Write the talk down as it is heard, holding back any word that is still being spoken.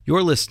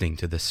You're listening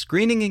to the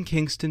Screening in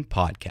Kingston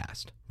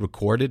podcast,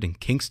 recorded in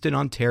Kingston,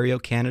 Ontario,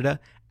 Canada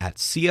at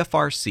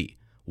CFRC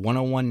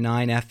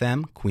 1019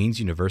 FM, Queen's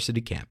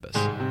University campus.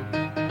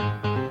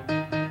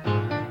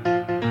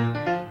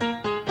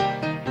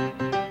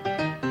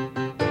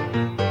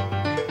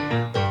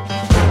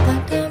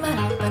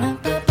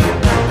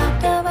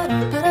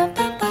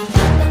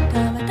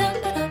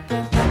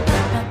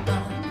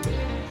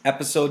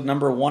 Episode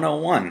number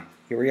 101.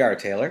 Here we are,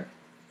 Taylor.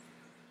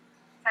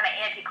 Kind of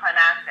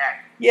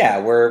anticlimactic.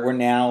 Yeah, we're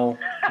now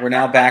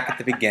back at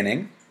the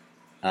beginning.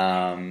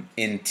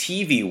 In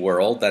TV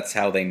world, that's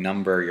how they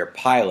number your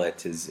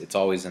pilot. It's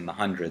always in the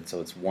hundreds,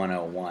 so it's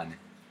 101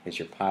 is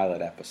your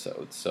pilot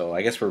episode. So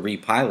I guess we're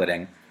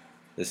repiloting.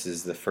 This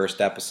is the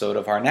first episode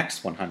of our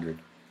next 100.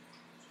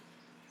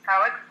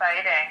 How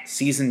exciting!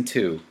 Season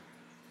 2.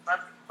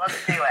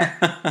 Let's do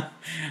it.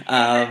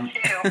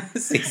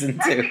 Season 2.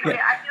 Actually,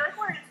 Yeah. I feel like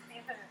we're in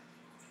season.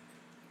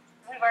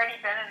 We've already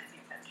been in season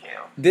 2.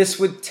 This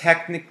would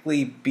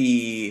technically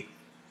be,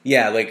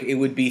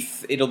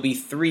 it'll be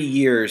 3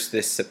 years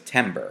this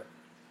September.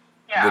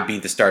 Yeah. Would be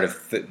the start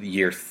of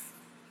year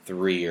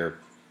 3 or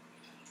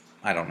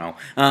I don't know,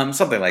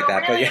 something like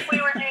that. Really, But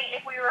yeah,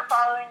 if we were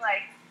following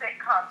like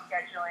sitcom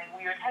scheduling,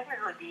 we would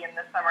technically be in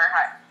the summer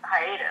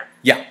hiatus.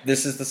 yeah,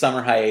 this is the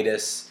summer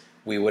hiatus.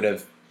 We would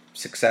have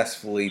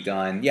successfully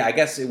done. Yeah, I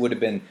guess it would have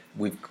been.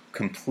 We've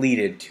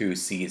completed 2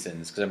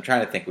 seasons because I'm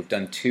trying to think. We've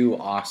done 2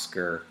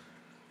 Oscar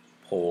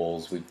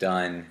polls. We've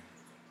done.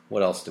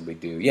 What else did we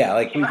do? Yeah,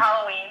 like 2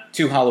 Halloween.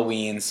 2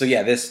 Halloweens. So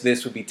yeah,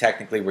 this would be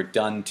technically we're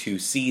done 2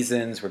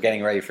 seasons. We're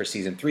getting ready for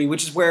season 3,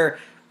 which is where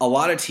a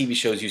lot of TV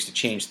shows used to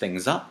change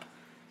things up.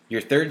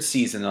 Your 3rd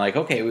season, they're like,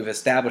 okay, we've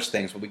established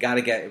things, but we got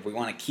to get if we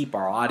want to keep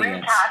our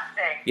audience.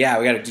 Recasting. Yeah,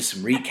 we got to do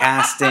some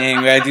recasting.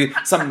 We got to do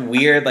something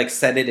weird, like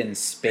set it in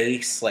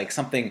space, like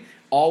something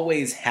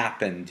always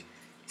happened.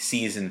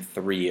 Season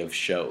 3 of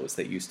shows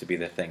that used to be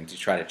the thing to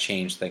try to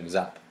change things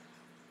up.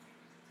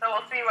 So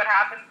we'll see what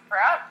happens for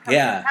us come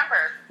Yeah. September.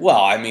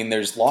 Well, I mean,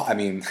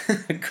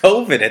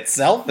 COVID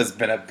itself has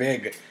been a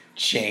big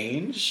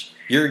change.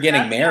 You're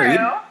getting That's married.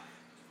 True.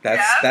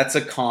 That's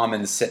a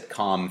common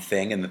sitcom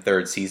thing in the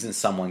 3rd season.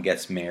 Someone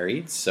gets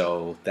married,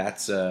 so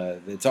that's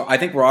I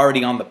think we're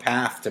already on the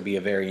path to be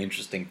a very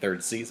interesting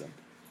 3rd season.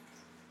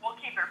 We'll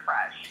keep it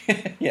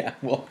fresh. Yeah,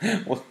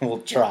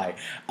 we'll try.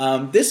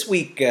 This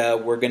week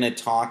we're going to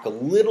talk a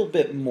little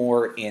bit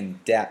more in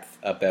depth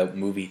about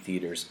movie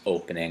theaters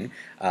opening.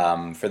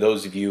 For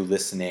those of you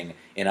listening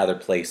in other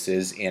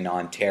places in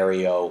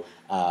Ontario,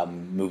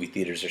 movie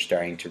theaters are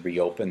starting to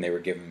reopen. They were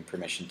given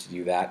permission to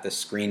do that. The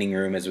Screening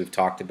Room, as we've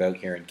talked about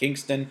here in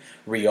Kingston,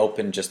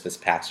 reopened just this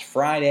past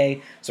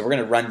Friday. So we're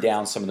going to run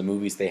down some of the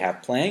movies they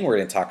have playing. We're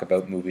going to talk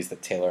about movies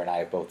that Taylor and I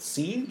have both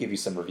seen, give you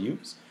some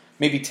reviews.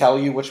 Maybe tell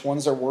you which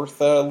ones are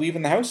worth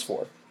leaving the house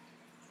for.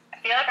 I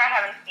feel like I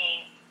haven't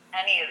seen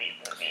any of these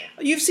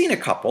movies. You've seen a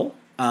couple,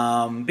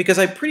 because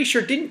I'm pretty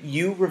sure, didn't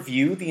you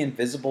review The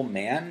Invisible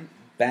Man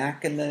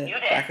back in the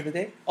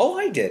day? Oh,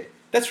 I did.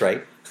 That's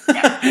right.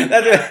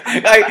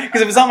 Yeah.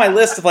 Because it was on my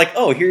list of like,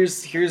 oh,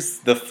 here's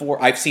the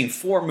 4. I've seen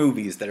 4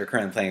 movies that are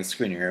currently playing in the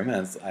Screening Room,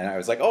 and I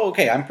was like, oh,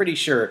 okay, I'm pretty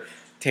sure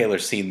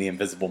Taylor's seen The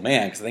Invisible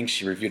Man because I think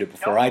she reviewed it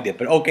before I did.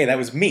 But okay, that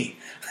was me.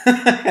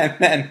 And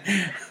then,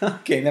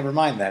 okay, never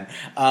mind then.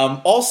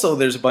 Also,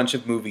 there's a bunch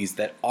of movies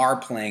that are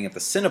playing at the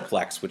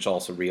Cineplex, which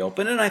also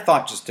reopened. And I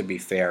thought, just to be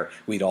fair,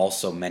 we'd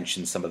also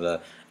mention some of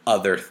the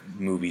other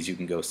movies you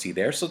can go see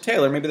there. So,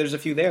 Taylor, maybe there's a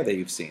few there that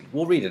you've seen.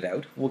 We'll read it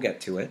out. We'll get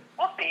to it.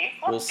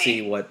 We'll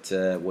see. What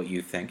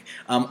you think.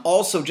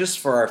 Also, just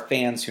for our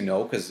fans who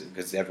know,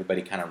 because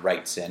everybody kind of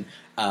writes in,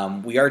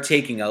 we are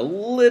taking a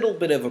little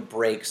bit of a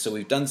break, so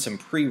we've done some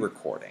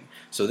pre-recording.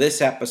 So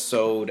this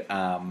episode,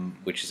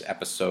 which is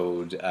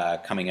episode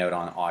coming out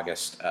on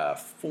August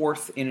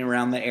 4th in and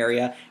around the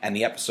area, and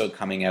the episode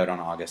coming out on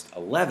August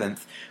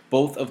 11th,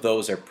 both of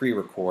those are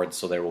pre-record,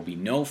 so there will be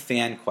no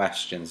fan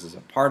questions as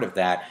a part of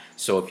that.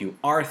 So if you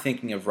are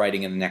thinking of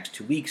writing in the next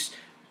 2 weeks,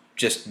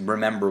 just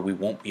remember we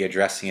won't be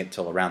addressing it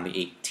till around the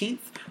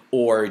 18th,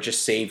 or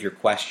just save your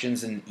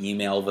questions and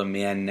email them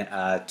in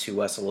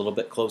to us a little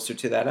bit closer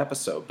to that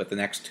episode. But the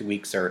next 2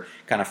 weeks are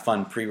kind of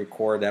fun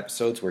pre-record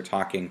episodes. We're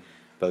talking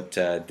about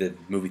the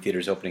movie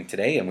theaters opening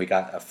today, and we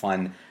got a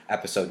fun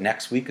episode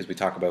next week as we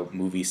talk about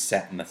movies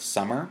set in the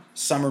summer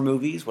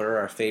movies. What are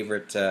our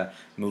favorite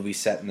movies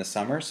set in the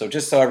summer? So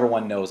just so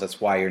everyone knows,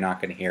 that's why you're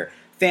not going to hear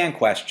fan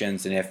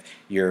questions, and if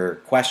your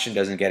question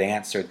doesn't get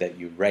answered that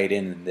you write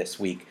in this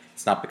week,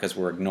 it's not because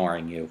we're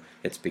ignoring you.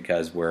 It's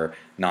because we're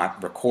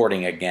not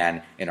recording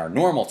again in our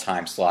normal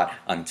time slot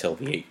until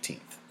the 18th.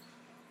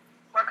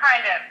 We're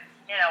kind of,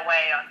 in a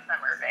way, on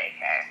summer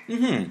vacay.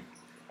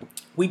 Mm-hmm.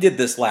 We did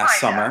this last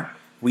summer.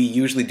 We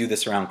usually do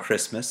this around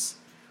Christmas.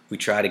 We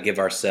try to give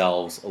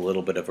ourselves a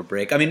little bit of a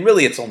break. I mean,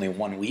 really, it's only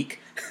 1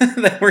 week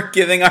that we're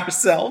giving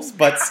ourselves,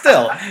 but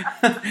still,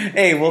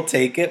 hey, we'll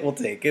take it.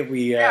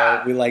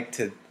 We like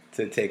to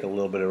take a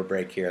little bit of a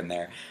break here and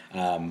there.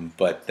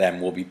 But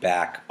then we'll be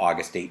back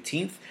August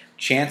 18th.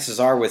 Chances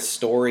are with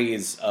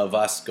stories of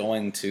us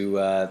going to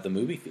the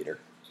movie theater.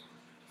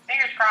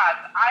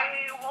 trust.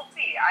 I will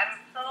see. I'm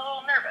still a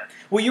little nervous.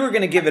 Well, you were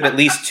going to give it at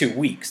least 2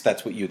 weeks.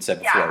 That's what you had said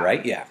before,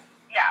 right? Yeah.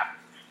 Yeah.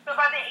 So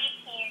by the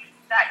 18th,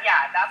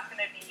 that's going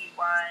to be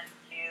 1,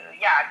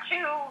 2,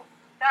 2.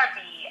 That'd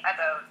be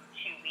about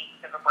 2 weeks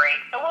of a break.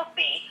 So we'll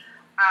see.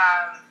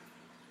 I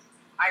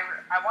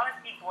want to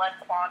see Blood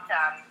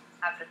Quantum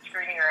at the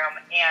screening room,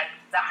 and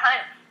The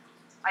Hunt.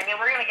 I mean,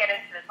 we're going to get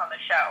into this on the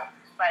show,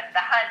 but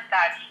The Hunt,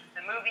 that's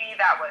the movie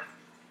that was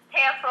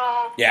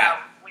canceled.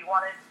 Yeah. We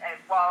wanted,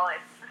 well,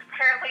 it's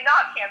apparently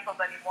not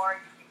canceled anymore.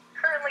 You can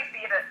currently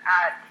see it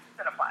at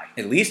Cineplex.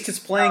 At least it's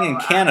playing in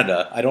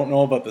Canada. I don't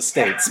know about the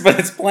States, but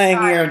it's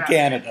playing here in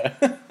Canada.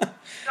 So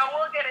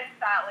we'll get into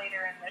that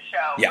later in the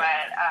show. Yeah. But,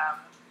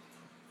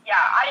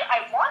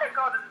 I want to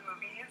go to the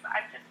movies.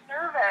 I'm just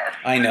nervous.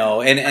 I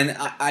know, and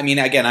I mean,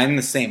 again, I'm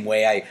the same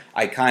way.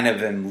 I kind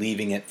of am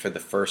leaving it for the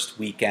first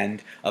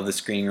weekend of the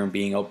screening room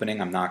being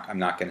opening. I'm not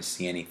going to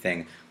see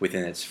anything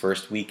within its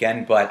first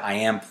weekend, but I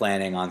am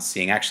planning on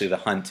seeing. Actually, The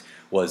Hunt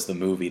was the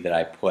movie that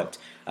I put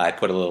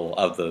a little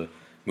of the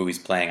movies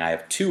playing. I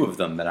have 2 of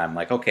them that I'm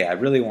like, okay, I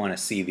really want to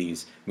see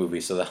these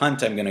movies. So The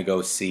Hunt I'm going to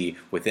go see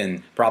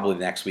within probably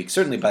the next week.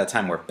 Certainly by the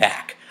time we're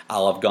back,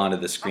 I'll have gone to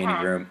the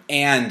screening room,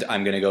 and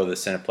I'm going to go to the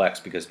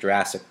Cineplex because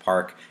Jurassic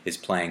Park is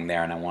playing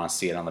there, and I want to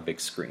see it on the big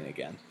screen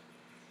again.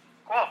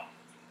 Cool.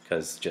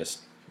 Because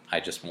I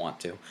just want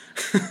to.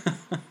 It's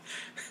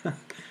one of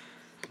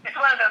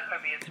those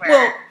movies where...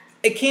 Well,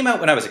 it came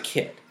out when I was a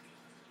kid.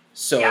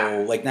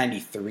 So, like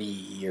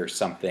 93 or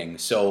something.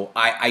 So,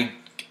 I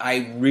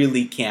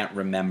really can't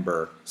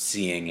remember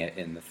seeing it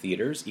in the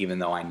theaters, even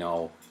though I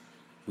know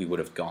we would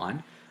have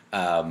gone.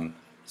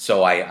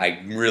 So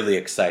I'm really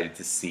excited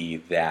to see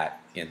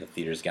that in the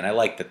theaters again. I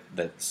like that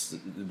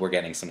we're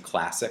getting some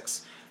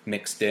classics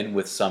mixed in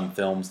with some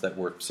films that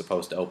were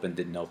supposed to open,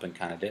 didn't open,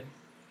 kind of did.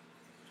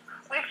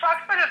 We've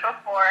talked about it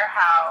before,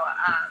 how,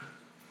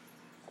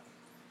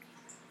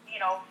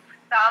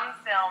 some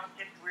films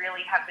just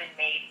really have been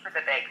made for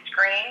the big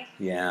screen.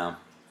 Yeah.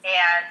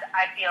 And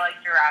I feel like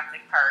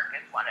Jurassic Park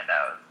is one of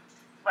those.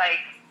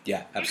 Like,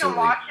 yeah, absolutely. You can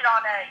watch it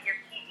on your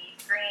TV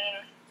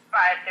screen,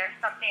 but there's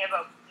something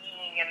about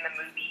being in the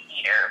movie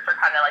theater for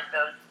kind of like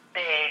those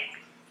big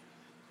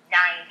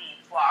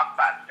 90s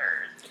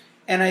blockbusters.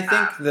 And I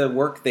think the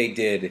work they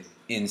did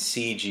in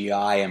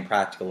CGI and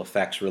practical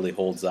effects really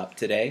holds up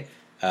today.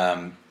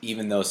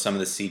 Even though some of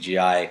the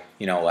CGI,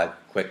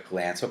 at quick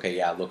glance, okay,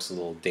 yeah, it looks a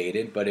little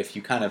dated, but if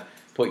you kind of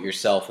put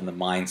yourself in the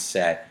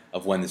mindset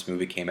of when this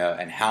movie came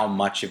out and how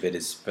much of it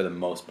is, for the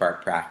most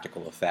part,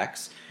 practical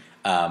effects,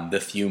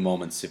 the few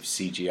moments of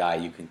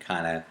CGI you can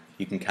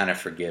kind of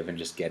forgive and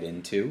just get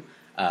into.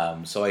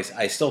 So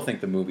I still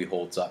think the movie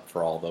holds up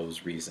for all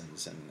those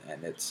reasons,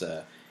 and it's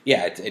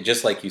it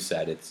just like you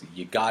said,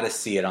 you got to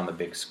see it on the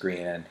big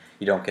screen, and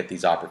you don't get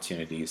these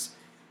opportunities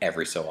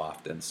every so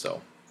often,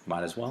 so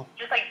might as well.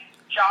 Just like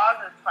Jaws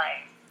is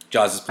playing.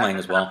 Jaws is playing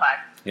as well.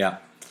 Yeah,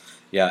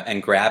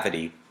 and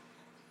Gravity.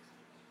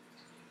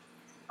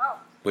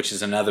 Which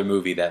is another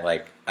movie that,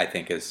 I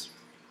think is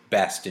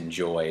best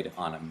enjoyed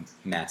on a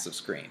massive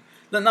screen.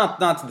 Not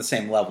to the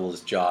same level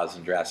as Jaws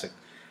and Jurassic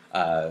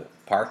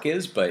Park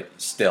is, but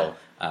still,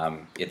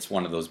 it's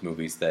one of those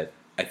movies that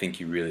I think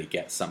you really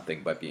get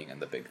something by being in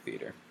the big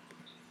theater.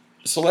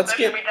 So should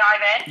we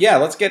dive in? Yeah,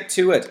 let's get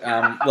to it.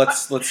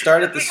 Let's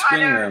start at the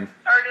screening room.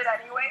 Started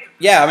anyway.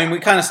 Yeah, I mean, we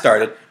kind of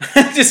started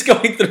just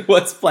going through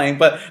what's playing,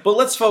 but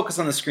let's focus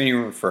on the screening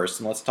room first,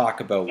 and let's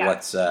talk about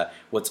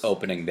what's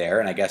opening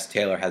there. And I guess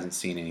Taylor hasn't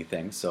seen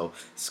anything, so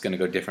it's going to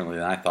go differently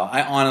than I thought.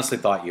 I honestly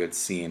thought you had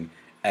seen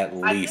at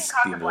least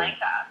the movie.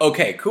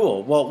 Okay,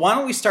 cool. Well, why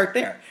don't we start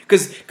there?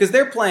 Because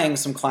they're playing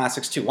some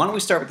classics too. Why don't we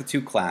start with the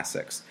 2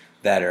 classics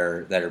that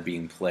are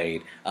being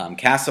played?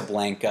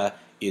 Casablanca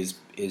is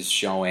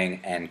showing,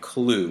 and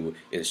Clue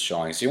is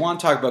showing. So you want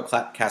to talk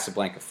about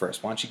Casablanca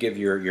first. Why don't you give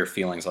your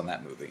feelings on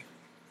that movie?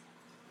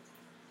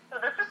 So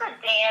this is a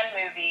Dan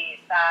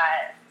movie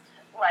that,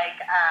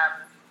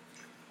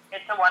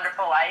 It's a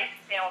Wonderful Life.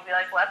 Dan will be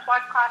like, let's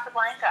watch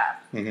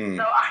Casablanca. Mm-hmm.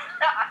 So I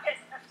had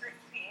never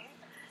seen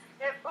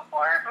it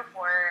before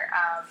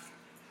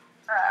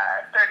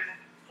starting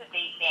to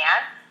date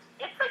Dan.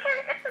 It's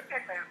a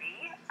good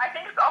movie. I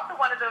think it's also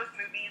one of those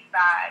movies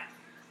that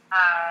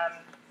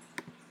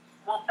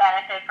will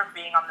benefit from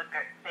being on the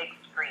big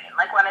screen.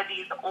 Like one of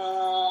these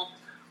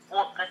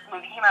this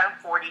movie came out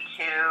in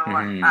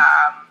 42,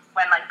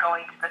 when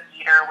going to the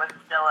theater was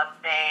still a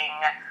thing.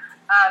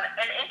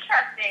 And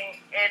interesting,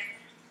 it's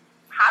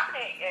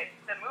happening.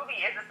 The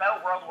movie is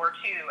about World War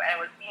II, and it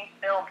was being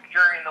filmed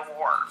during the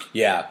war.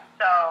 Yeah.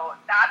 So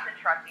that's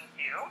interesting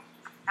too.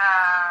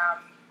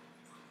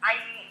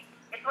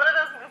 It's one of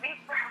those movies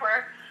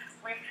where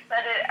we've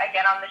said it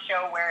again on the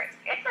show, where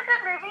it's a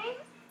good movie,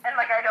 and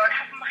I don't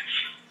have much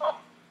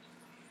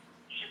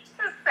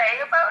to say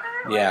about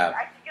it. Yeah.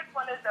 I think it's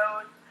one of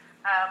those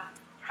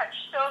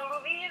touchstone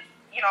movies.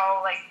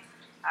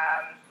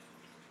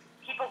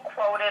 People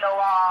quote it a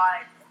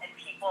lot, and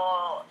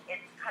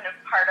it's kind of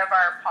part of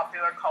our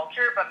popular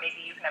culture, but maybe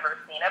you've never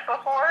seen it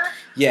before.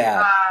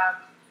 Yeah.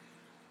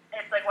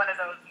 It's one of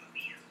those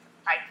movies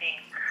I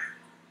think,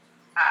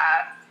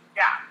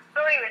 yeah.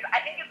 So anyways, I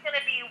think it's going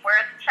to be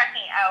worth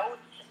checking out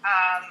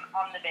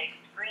on the big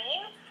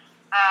screen.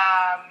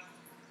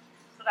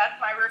 So that's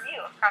my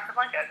review of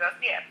Casablanca. Go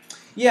see it.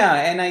 Yeah,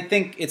 and I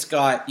think it's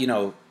got,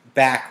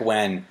 back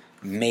when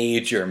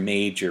major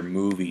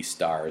movie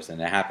stars,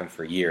 and it happened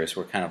for years,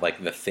 were kind of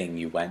like the thing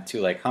you went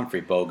to. Like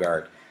Humphrey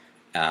Bogart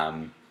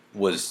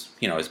was,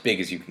 as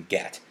big as you can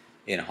get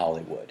in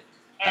Hollywood.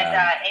 And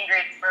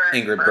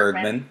Ingrid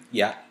Bergman,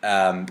 yeah.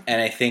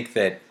 And I think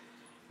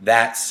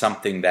that's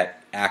something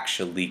that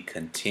actually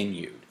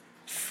continued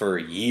for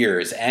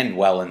years and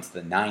well into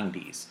the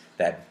 90s,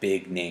 that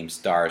big name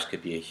stars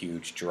could be a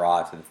huge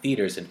draw to the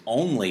theaters, and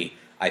only,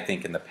 I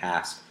think, in the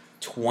past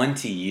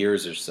 20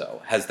 years or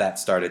so has that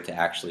started to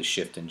actually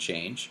shift and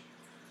change.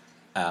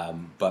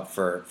 But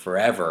for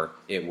forever,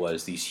 it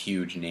was these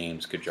huge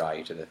names could draw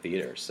you to the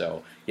theater.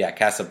 So, yeah,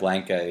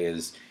 Casablanca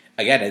is,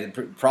 again,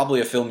 probably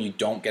a film you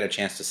don't get a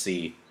chance to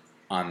see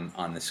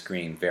on the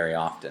screen very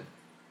often.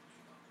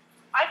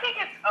 I think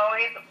it's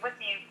always, with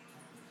these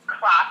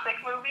classic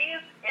movies,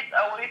 it's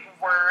always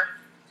worth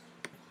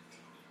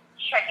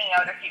checking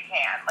out if you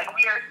can. Like,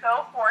 we are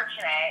so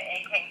fortunate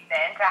in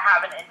Kingston to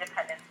have an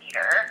independent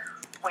theater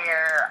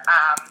where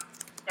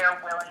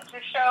they're willing to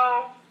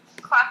show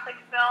classic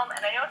film.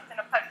 And I know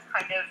Cineplex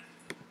kind of,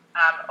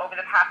 over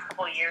the past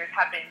couple of years,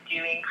 have been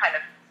doing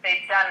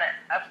they've done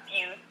a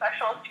few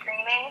special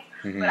screenings,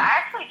 but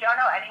I actually don't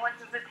know anyone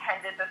who's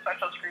attended the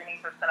special screenings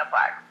of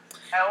Cineplex.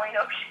 I only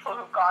know people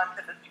who've gone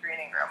to the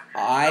screening room.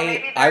 I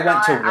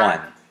went to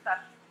one.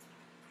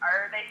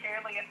 Are they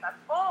fairly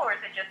accessible, or is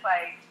it just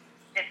like,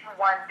 it's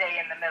one day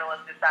in the middle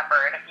of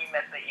December, and if you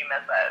miss it, you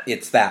miss it?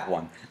 It's that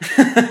one.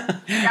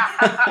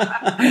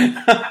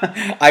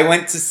 I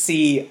went to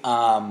see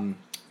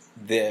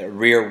the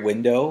Rear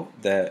Window,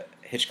 the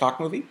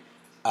Hitchcock movie.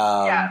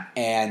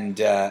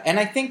 And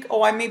I think,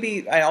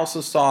 I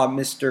also saw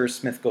Mr.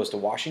 Smith Goes to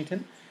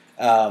Washington.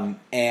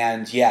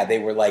 And yeah, they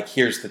were like,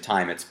 here's the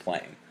time it's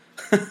playing.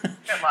 Good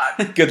luck.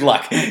 Good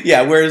luck.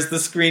 Yeah, whereas the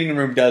screening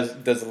room does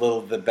a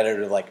little bit better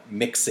to like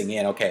mixing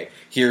in. Okay,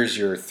 here's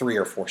your 3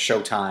 or 4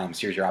 show times.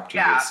 Here's your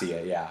opportunity to see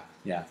it. Yeah.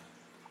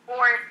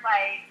 Or it's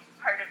like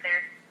part of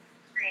their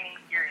screening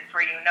series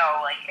where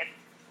like it's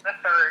the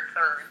third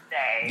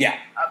Thursday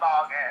of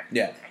August.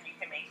 Yeah. And you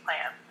can make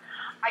plans.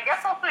 I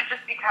guess also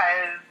just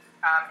because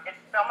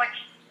it's so much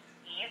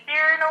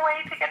easier in a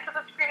way to get to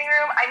the screening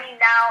room. I mean,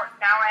 now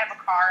I have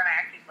a car and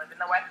I actually live in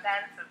the West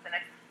End, so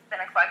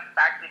Cineplex is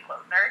actually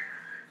closer.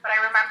 But I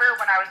remember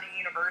when I was in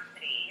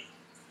university,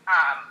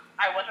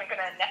 I wasn't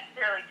going to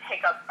necessarily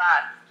take a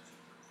bus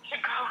to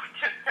go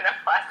to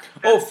Cineplex.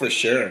 Oh, for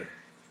sure.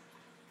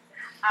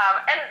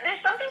 And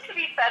there's something to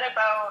be said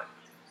about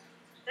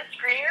the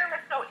screening room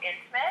is so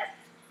intimate.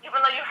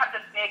 Even though you have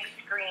the big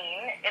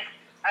screen, it's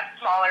a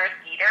smaller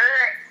theater.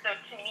 So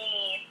to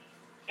me,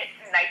 it's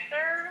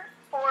nicer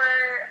for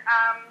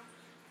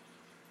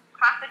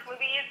classic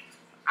movies.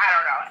 I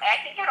don't know. I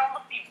think it'd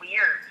almost be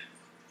weird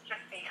to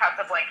see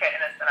Casablanca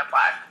in a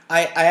Cineplex.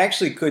 I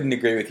actually couldn't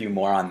agree with you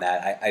more on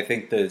that. I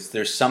think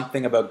there's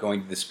something about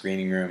going to the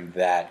screening room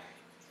that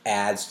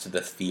adds to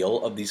the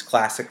feel of these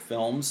classic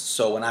films.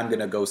 So when I'm going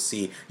to go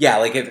see,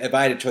 like if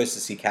I had a choice to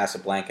see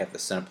Casablanca at the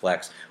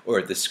Cineplex or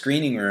at the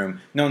screening room,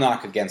 no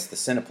knock against the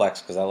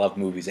Cineplex because I love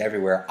movies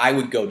everywhere, I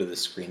would go to the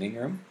screening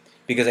room.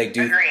 Because I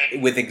do,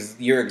 with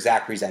your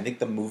exact reason, I think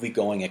the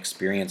movie-going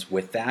experience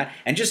with that,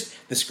 and just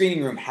the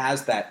screening room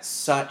has that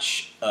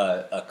such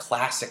a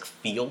classic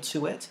feel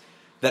to it,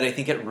 that I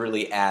think it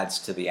really adds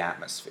to the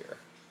atmosphere.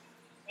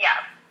 Yeah,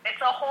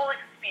 it's a whole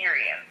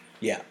experience.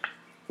 Yeah,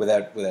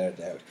 without a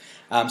doubt.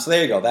 So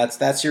there you go.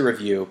 That's your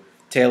review.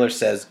 Taylor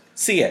says,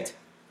 see it,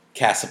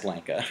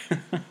 Casablanca. For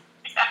one,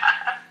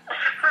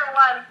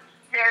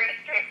 very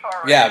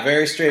straightforward. Yeah,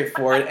 very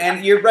straightforward.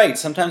 And you're right.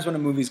 Sometimes when a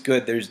movie's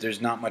good,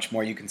 there's not much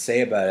more you can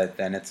say about it.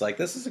 Then it's like,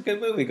 this is a good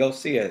movie. Go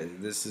see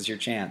it. This is your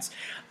chance.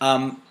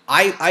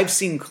 I've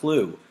seen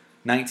Clue,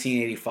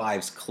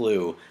 1985's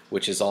Clue,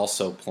 which is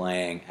also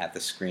playing at the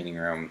screening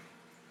room.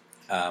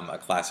 A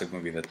classic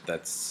movie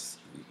that's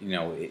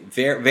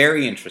very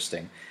very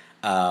interesting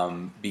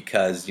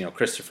because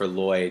Christopher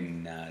Lloyd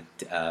and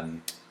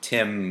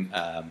Tim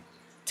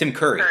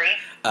Curry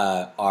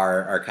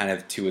are kind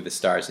of two of the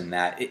stars in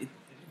that.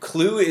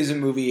 Clue is a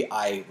movie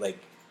I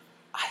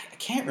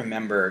can't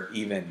remember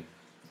even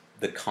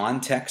the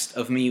context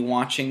of me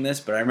watching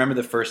this, but I remember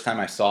the first time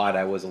I saw it,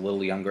 I was a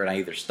little younger, and I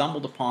either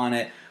stumbled upon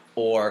it,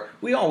 or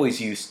we always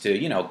used to,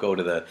 go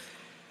to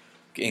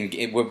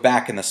we're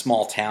back in the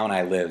small town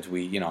I lived,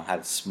 we,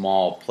 had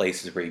small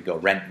places where you go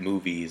rent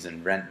movies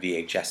and rent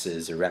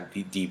VHSs or rent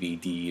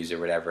DVDs or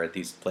whatever at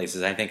these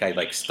places. I think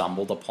I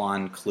stumbled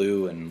upon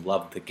Clue and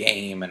loved the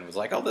game and was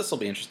like, oh, this will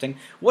be interesting.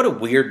 What a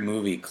weird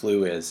movie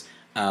Clue is.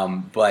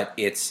 But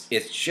it's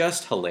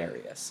just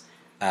hilarious.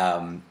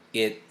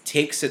 It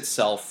takes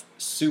itself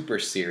super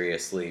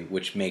seriously,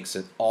 which makes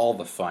it all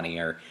the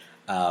funnier.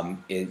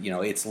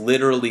 It's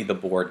literally the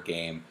board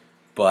game,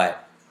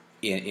 but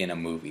in a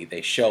movie.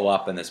 They show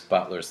up and this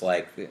butler's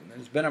like,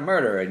 there's been a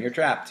murder and you're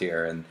trapped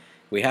here. And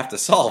we have to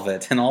solve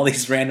it. And all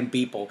these random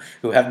people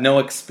who have no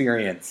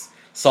experience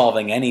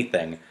solving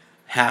anything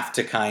have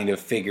to kind of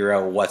figure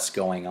out what's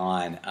going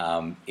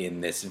on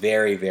in this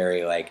very,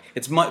 very, like,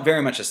 it's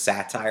very much a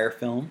satire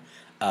film.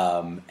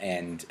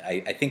 And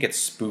I think it's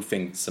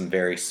spoofing some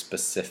very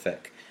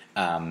specific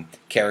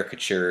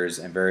caricatures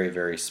and very,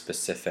 very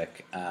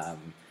specific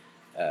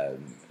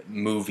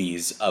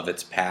movies of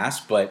its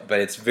past. But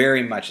it's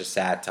very much a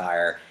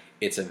satire.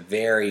 It's a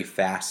very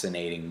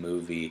fascinating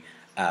movie.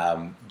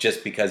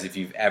 Just because if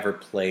you've ever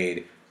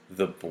played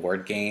the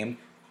board game,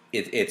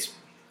 it's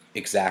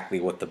exactly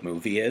what the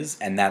movie is,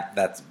 and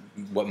that's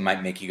what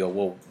might make you go,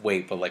 well,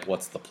 wait, but like,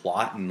 what's the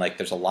plot? And like,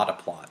 there's a lot of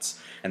plots,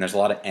 and there's a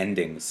lot of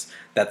endings.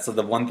 That's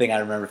the one thing I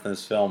remember from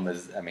this film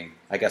is, I mean,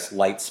 I guess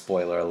light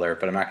spoiler alert,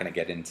 but I'm not going to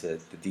get into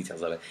the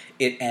details of it.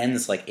 It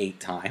ends like 8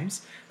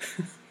 times.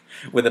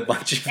 With a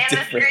bunch of different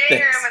things. And the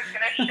screening room is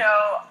going to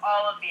show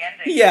all of the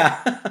endings.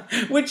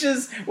 Yeah, which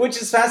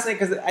is fascinating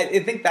because I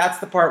think that's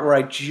the part where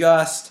I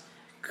just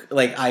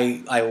like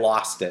I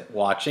lost it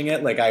watching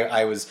it. Like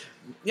I was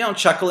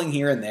chuckling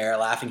here and there,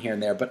 laughing here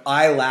and there, but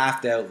I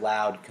laughed out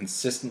loud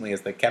consistently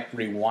as they kept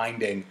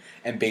rewinding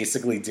and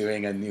basically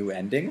doing a new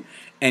ending.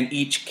 And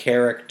each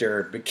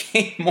character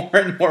became more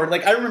and more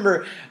like, I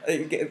remember,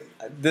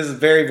 this is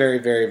very, very,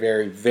 very,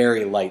 very,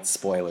 very light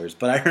spoilers,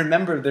 but I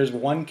remember there's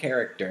one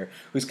character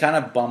who's kind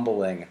of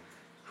bumbling,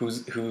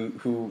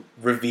 who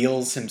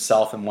reveals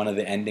himself in one of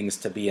the endings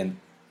to be a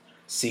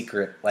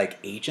secret, like,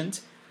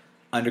 agent,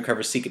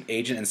 undercover secret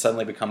agent, and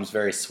suddenly becomes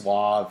very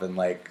suave and,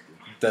 like,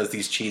 does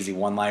these cheesy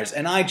one-liners,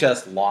 and I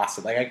just lost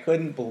it. Like, I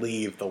couldn't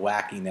believe the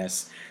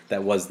wackiness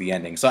that was the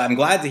ending. So I'm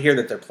glad to hear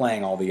that they're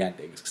playing all the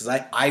endings, because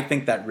I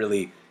think that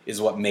really is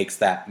what makes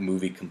that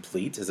movie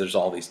complete, is there's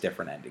all these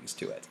different endings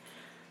to it.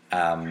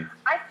 I remember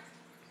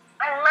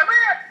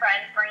a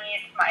friend bringing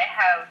it to my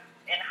house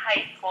in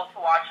high school to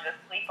watch it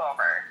at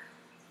sleepover,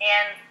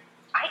 and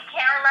I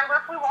can't remember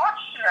if we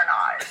watched it or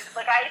not.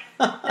 Like, I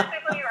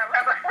specifically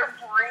remember her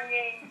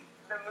bringing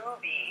the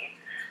movie.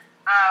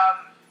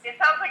 It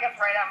sounds like it's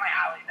right up my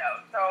alley, though.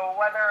 So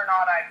whether or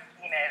not I've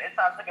seen it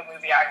sounds like a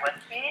movie I would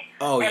see.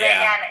 Oh, and yeah.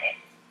 again,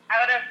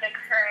 out of the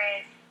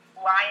current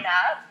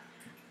lineup,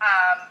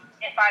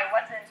 if I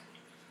wasn't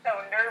so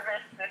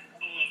nervous this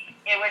week,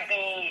 it would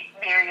be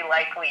very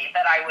likely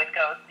that I would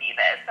go see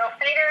this. So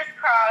fingers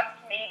crossed,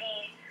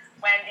 maybe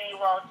Wendy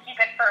will keep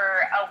it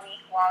for a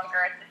week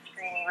longer at the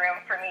screening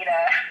room for me to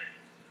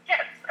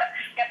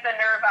get the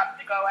nerve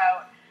up to go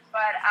out.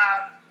 But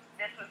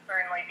this would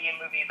certainly be a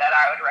movie that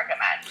I would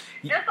recommend.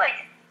 Just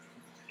like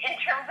in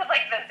terms of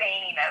like the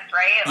zaniness,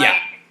 right?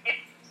 Yeah. Like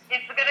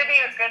it's going to be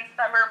a good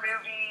summer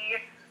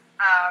movie.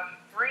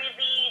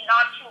 Breezy,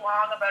 not too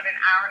long, about an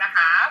hour and a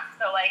half.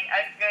 So like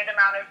a good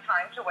amount of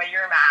time to wear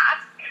your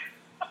mask.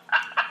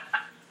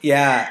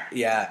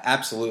 Yeah,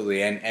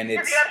 absolutely, and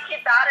it's. You got to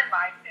keep that in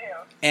mind too.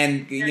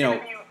 And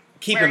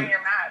keep wearing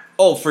your mask.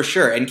 Oh, for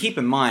sure, and keep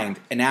in mind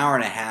an hour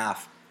and a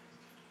half.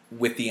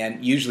 With the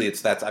end, usually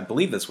I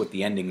believe that's with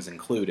the endings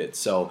included.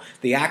 So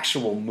the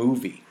actual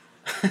movie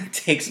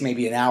takes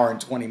maybe an hour and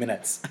 20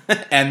 minutes,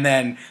 and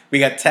then we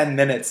got 10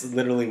 minutes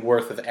literally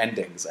worth of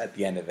endings at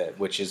the end of it,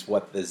 which is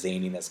what the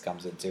zaniness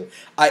comes into.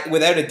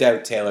 Without a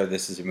doubt, Taylor,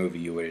 this is a movie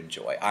you would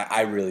enjoy.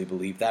 I really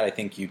believe that. I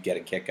think you'd get a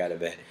kick out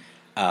of it,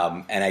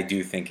 and I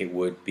do think it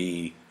would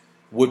be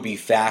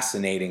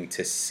fascinating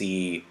to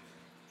see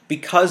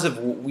because of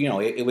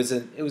it was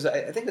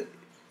I think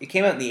it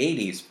came out in the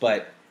 80s,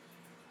 but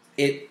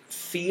it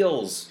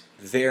feels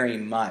very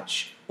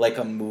much like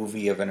a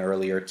movie of an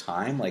earlier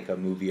time, like a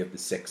movie of the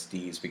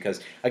 60s, because,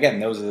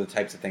 again, those are the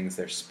types of things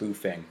they're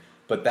spoofing,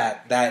 but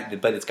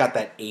but it's got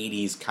that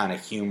 80s kind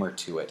of humor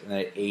to it, and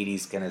that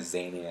 80s kind of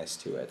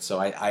zaniness to it, so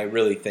I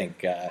really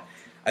think it's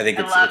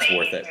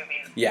worth it.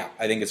 Movies. Yeah,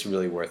 I think it's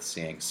really worth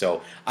seeing.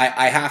 So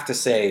I have to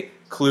say,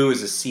 Clue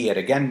is a see it,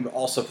 again,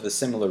 also for the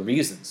similar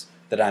reasons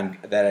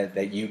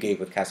that you gave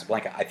with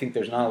Casablanca. I think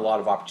there's not a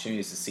lot of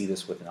opportunities to see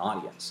this with an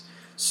audience.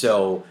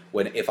 So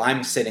if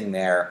I'm sitting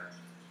there,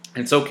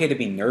 and it's okay to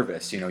be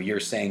nervous. You're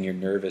saying you're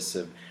nervous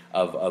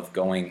of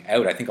going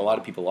out. I think a lot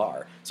of people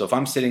are. So if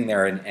I'm sitting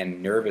there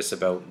and nervous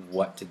about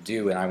what to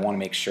do, and I want to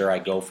make sure I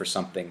go for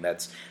something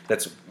that's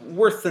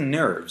worth the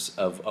nerves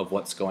of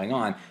what's going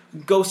on,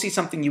 go see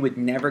something you would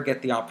never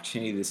get the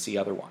opportunity to see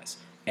otherwise.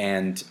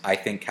 And I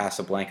think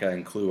Casablanca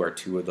and Clue are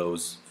 2 of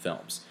those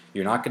films.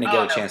 You're not going to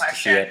get a chance to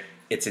see it.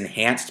 It's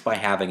enhanced by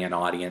having an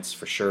audience,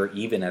 for sure,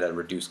 even at a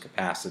reduced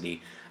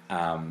capacity.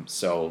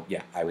 So,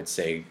 yeah, I would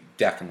say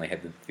definitely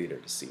head to the theater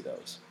to see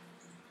those.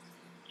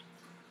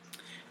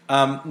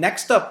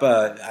 Next up,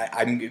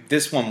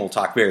 this one we'll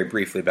talk very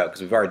briefly about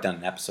because we've already done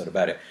an episode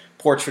about it.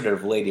 Portrait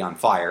of a Lady on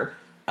Fire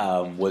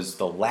was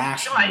the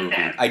last movie.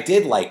 I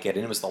did like it,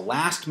 and it was the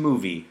last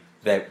movie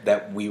that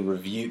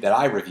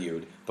I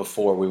reviewed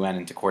before we went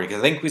into quarantine.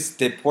 Because I think we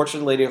did Portrait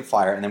of a Lady on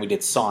Fire, and then we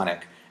did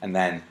Sonic, and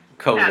then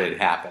COVID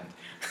happened.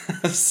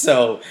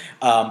 So,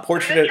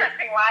 Portrait of...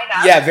 Interesting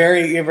lineup. Yeah,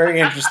 very, very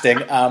interesting.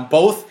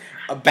 Both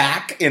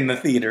back in the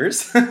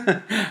theaters.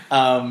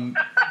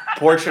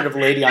 Portrait of a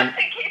Lady on... In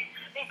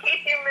case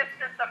you missed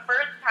it the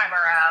first time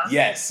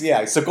Yes,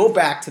 yeah. So go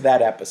back to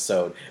that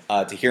episode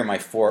to hear my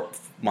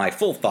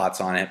full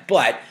thoughts on it.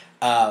 But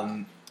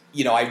I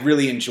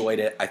really enjoyed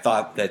it. I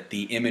thought that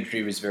the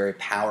imagery was very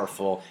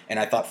powerful, and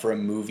I thought for a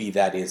movie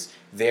that is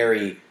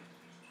very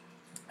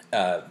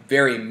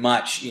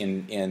much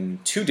in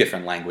two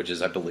different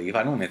languages, I believe.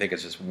 I don't even think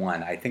it's just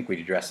one. I think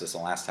we addressed this the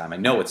last time. I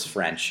know it's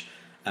French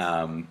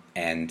and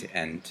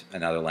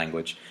another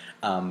language.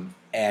 I've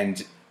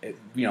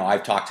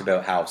talked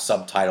about how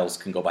subtitles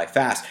can go by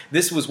fast.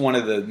 This was one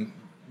of the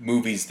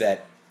movies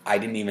that I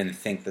didn't even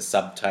think the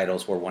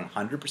subtitles were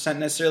 100%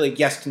 necessarily.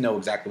 Yes, to know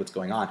exactly what's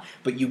going on,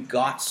 but you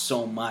got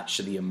so much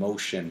of the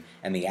emotion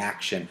and the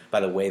action by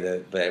the way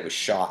that it was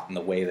shot and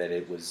the way that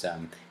it was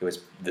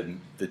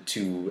the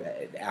two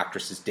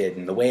actresses did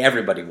and the way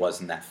everybody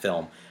was in that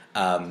film.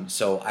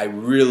 So I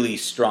really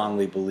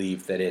strongly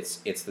believe that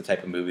it's the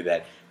type of movie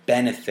that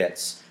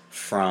benefits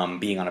from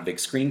being on a big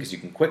screen because you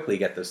can quickly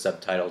get those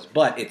subtitles,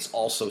 but it's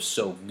also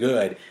so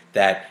good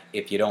that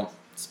if you don't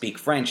speak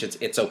French,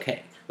 it's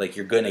okay. Like,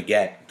 you're going to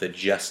get the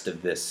gist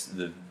of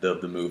the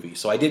movie.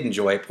 So I did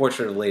enjoy it.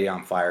 Portrait of a Lady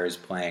on Fire is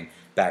playing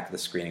back at the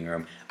screening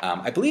room.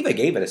 I believe I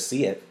gave it a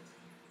see it.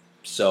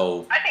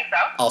 So I think so.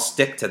 I'll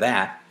stick to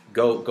that.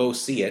 Go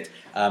see it.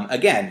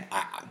 Again,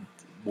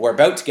 we're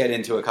about to get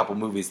into a couple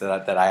movies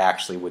that I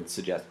actually would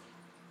suggest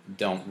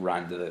don't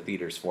run to the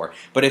theaters for.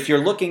 But if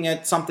you're looking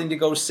at something to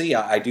go see,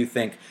 I do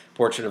think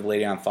Portrait of a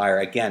Lady on Fire,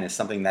 again, is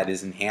something that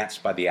is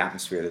enhanced by the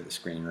atmosphere that the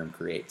screening room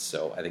creates.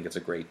 So I think it's a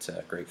great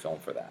film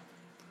for that.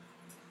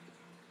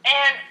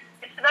 And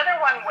it's another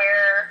one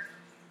where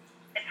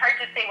it's hard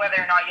to say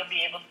whether or not you'll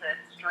be able to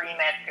stream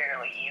it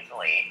fairly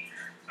easily.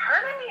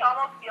 Part of me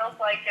almost feels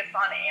like it's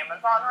on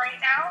Amazon right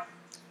now.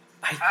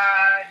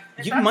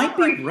 You might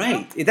be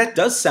right. That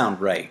does sound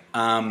right.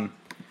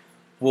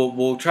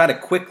 We'll try to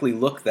quickly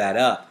look that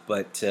up,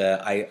 but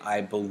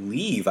I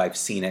believe I've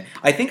seen it.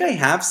 I think I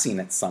have seen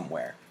it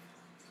somewhere.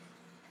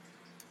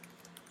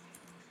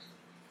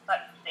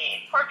 Let's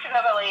see. Portrait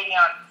of a Lady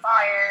on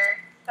Fire.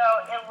 So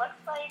it looks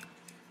like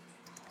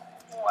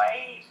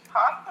quite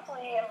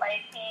possibly it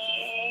might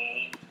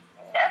be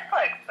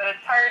Netflix, but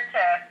it's hard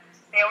to...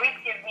 They always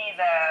give me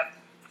the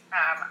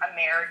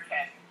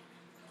American,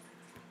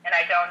 and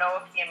I don't know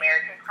if the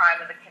American Prime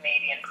and the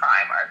Canadian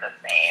Prime are the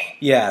same.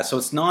 Yeah, so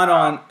it's not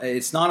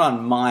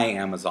on my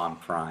Amazon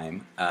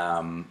Prime,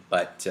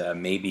 but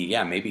maybe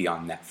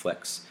on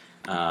Netflix.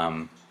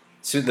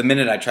 So the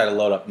minute I try to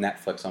load up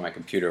Netflix on my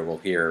computer, we'll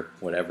hear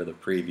whatever the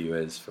preview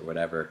is for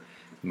whatever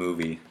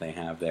movie they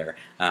have there.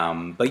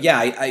 But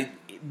yeah,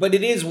 but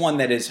it is one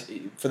that is,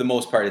 for the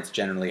most part, it's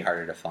generally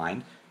harder to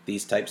find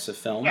these types of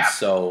films. Yeah.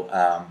 So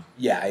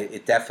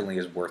it definitely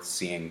is worth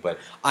seeing. But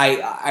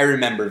I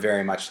remember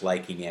very much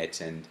liking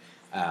it, and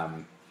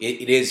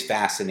it is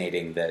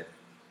fascinating that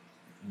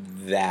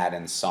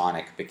and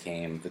Sonic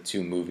became the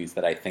two movies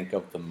that I think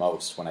of the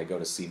most when I go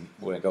to see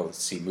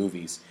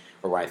movies,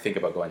 or when I think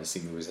about going to see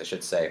movies, I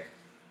should say,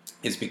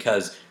 is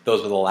because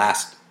those were the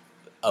last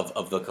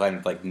of the kind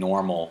of like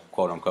normal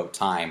quote unquote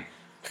time.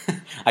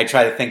 I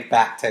try to think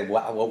back to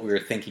what we were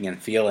thinking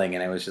and feeling,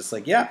 and I was just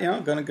like,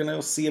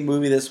 gonna see a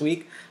movie this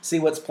week, see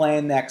what's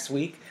playing next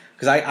week.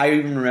 Because I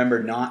even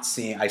remember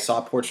I saw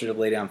Portrait of a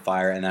Lady on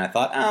Fire, and then I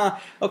thought,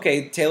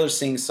 okay, Taylor's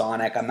seeing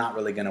Sonic, I'm not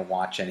really gonna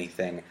watch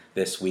anything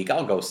this week,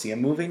 I'll go see a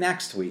movie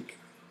next week.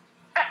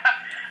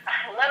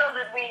 Little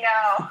did we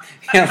know.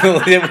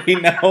 Little did we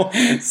know.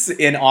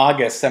 In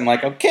August, I'm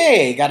like,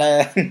 okay,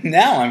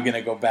 now I'm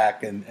gonna go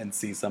back and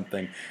see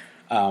something.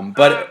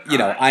 But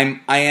I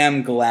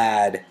am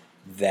glad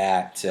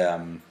that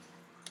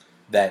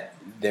that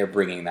they're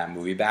bringing that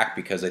movie back,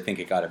 because I think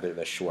it got a bit of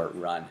a short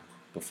run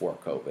before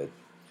COVID.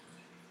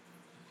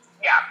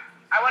 Yeah,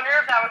 I wonder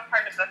if that was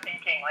part of the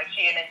thinking. Like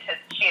she had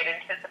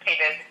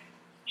anticipated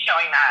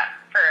showing that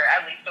for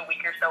at least a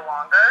week or so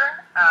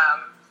longer.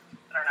 I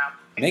don't know.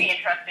 It'd be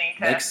interesting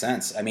to... Makes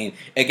sense. I mean,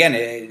 again,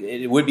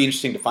 it would be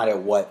interesting to find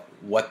out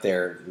what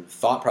their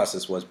thought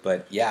process was.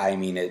 But yeah, I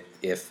mean,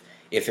 if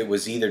it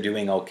was either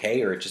doing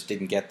okay or it just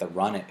didn't get the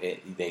run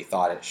they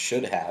thought it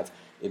should have,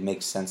 it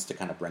makes sense to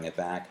kind of bring it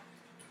back.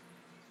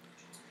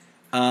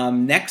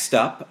 Next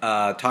up,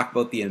 talk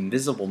about The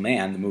Invisible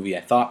Man, the movie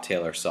I thought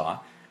Taylor saw.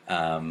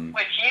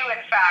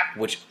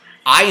 Which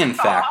I in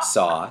fact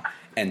saw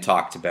and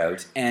talked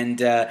about. And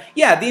The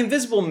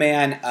Invisible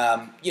Man,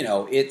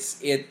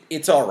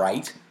 it's all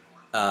right.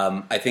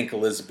 I think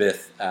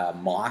Elizabeth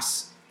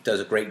Moss does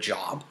a great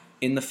job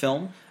in the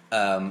film.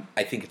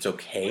 I think it's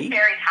okay.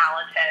 Very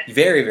talented.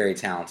 Very, very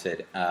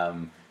talented.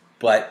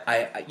 But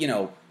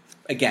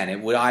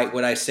again, would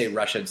I say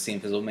rush out to see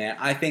Invisible Man?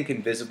 I think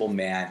Invisible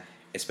Man,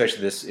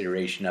 especially this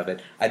iteration of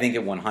it, I think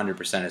it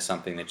 100% is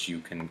something that you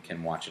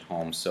can watch at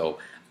home. So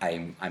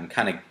I'm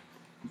kind of,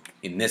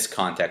 in this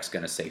context,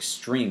 going to say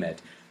stream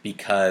it,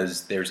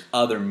 because there's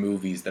other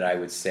movies that I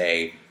would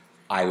say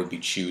I would be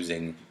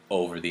choosing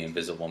over The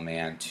Invisible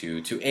Man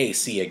to A,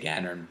 see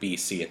again, or B,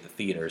 see at the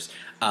theaters.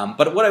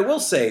 But what I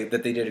will say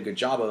that they did a good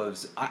job of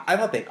is I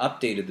thought they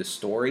updated the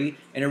story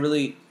in a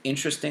really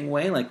interesting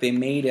way. Like, they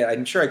made it,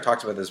 I'm sure I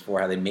talked about this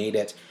before, how they made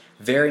it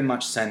very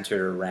much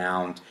centered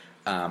around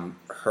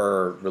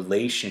her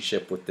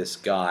relationship with this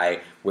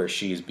guy where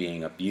she's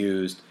being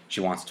abused. She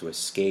wants to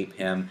escape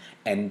him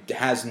and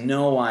has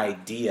no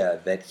idea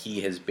that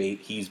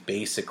he's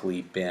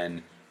basically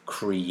been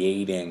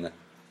creating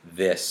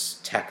this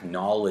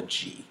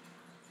technology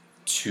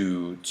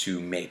to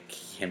make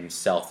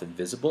himself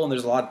invisible. And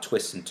there's a lot of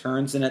twists and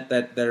turns in it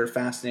that are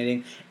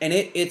fascinating. And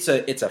it's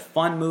a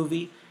fun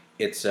movie.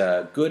 It's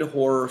a good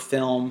horror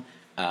film.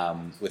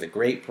 With a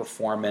great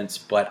performance,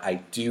 but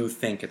I do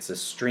think it's a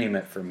stream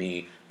it for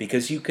me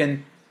because you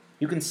can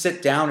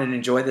sit down and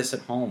enjoy this at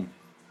home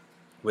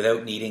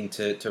without needing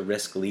to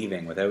risk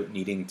leaving, without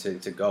needing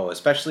to go,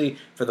 especially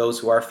for those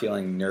who are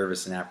feeling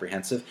nervous and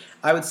apprehensive.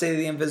 I would say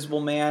The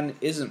Invisible Man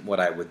isn't what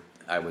I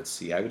would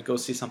see. I would go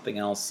see something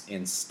else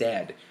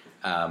instead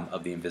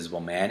of The Invisible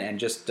Man and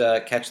just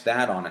catch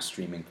that on a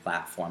streaming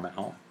platform at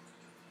home.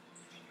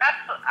 That's,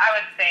 I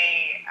would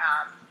say,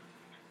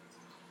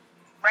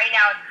 right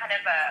now it's kind of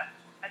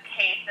a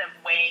case of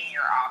weighing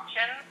your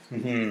options.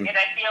 Mm-hmm. And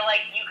I feel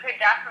like you could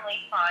definitely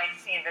find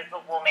The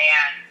Invisible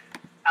Man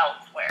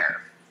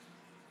elsewhere.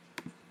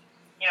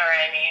 You know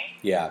what I mean?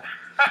 Yeah.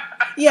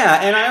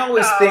 Yeah, and I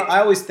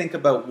always think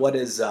about what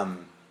is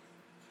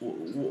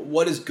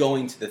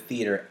going to the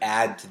theater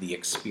add to the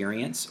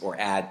experience or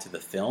add to the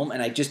film,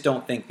 and I just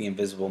don't think The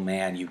Invisible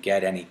Man you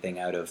get anything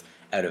out of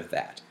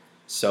that.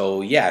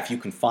 So yeah, if you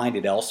can find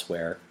it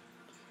elsewhere,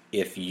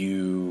 if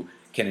you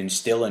can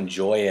still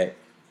enjoy it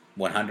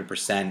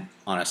 100%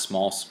 on a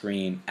small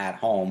screen at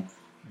home,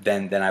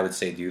 then I would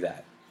say do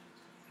that.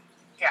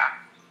 Yeah.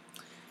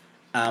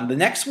 The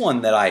next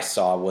one that I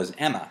saw was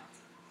Emma.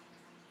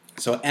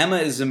 So Emma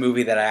is a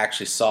movie that I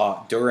actually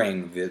saw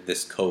during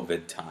this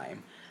COVID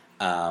time.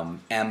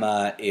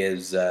 Emma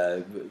is,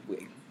 a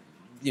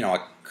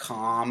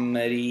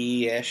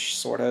comedy-ish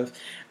sort of.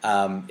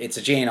 It's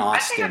a Jane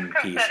Austen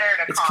piece.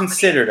 It's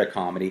considered a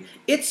comedy.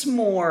 It's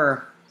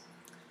more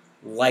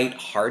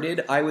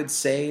lighthearted, I would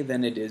say,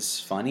 than it is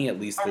funny. At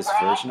least this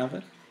version of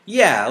it.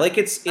 Yeah, like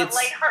it's a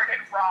lighthearted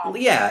romp.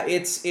 Yeah,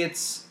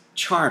 it's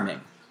charming.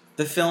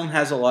 The film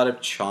has a lot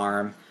of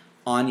charm.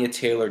 Anya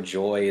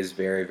Taylor-Joy is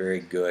very, very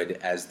good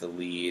as the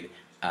lead.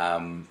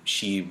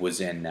 She was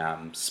in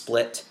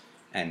Split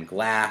and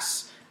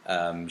Glass.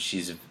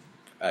 She's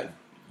a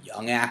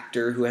young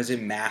actor who has a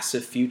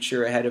massive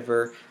future ahead of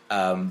her. She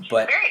has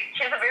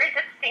a very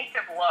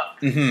distinctive look.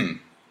 Mm-hmm.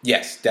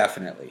 Yes,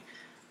 definitely.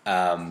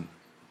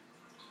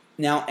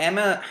 Now,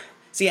 Emma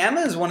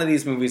is one of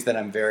these movies that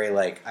I'm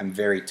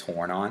very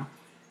torn on,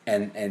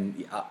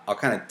 and I'll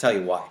kind of tell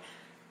you why.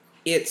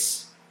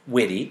 It's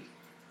witty.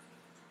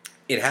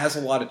 It has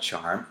a lot of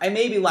charm. I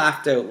maybe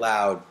laughed out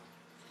loud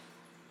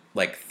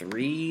like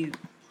 3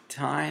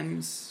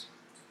 times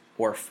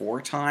or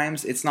 4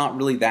 times. It's not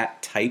really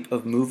that type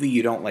of movie.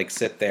 You don't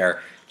sit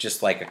there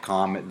just like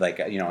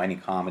any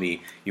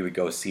comedy you would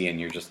go see and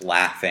you're just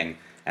laughing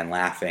and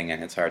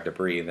it's hard to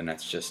breathe and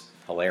it's just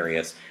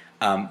hilarious.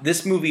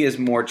 This movie is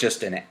more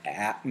just an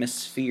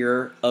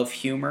atmosphere of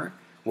humor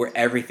where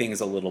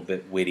everything's a little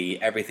bit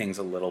witty, everything's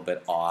a little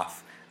bit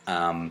off,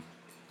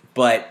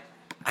 but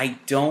I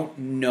don't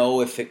know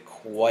if it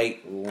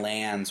quite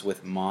lands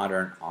with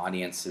modern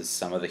audiences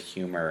some of the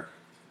humor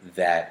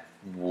that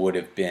would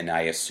have been,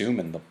 I assume,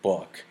 in the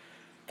book,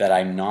 that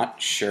I'm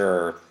not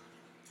sure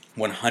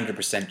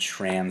 100%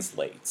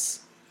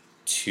 translates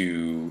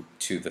to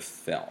the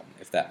film,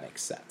 if that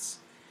makes sense.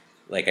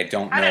 I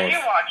don't know. How did you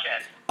watch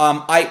it?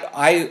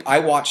 I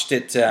watched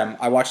it.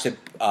 I watched it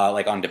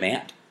on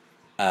demand.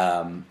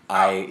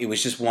 It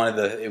was just one of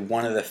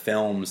the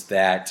films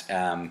that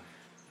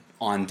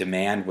On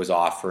Demand was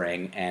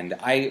offering, and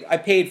I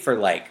paid for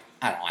a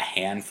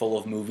handful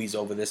of movies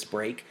over this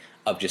break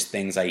of just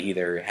things I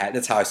either had.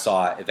 That's how I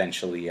saw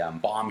eventually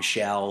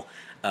Bombshell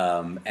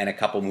and a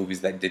couple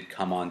movies that did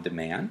come on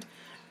demand.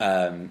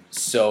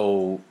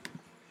 So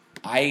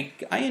I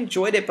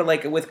enjoyed it,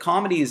 but with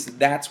comedies,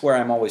 that's where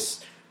I'm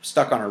always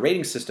stuck on a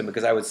rating system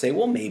because I would say,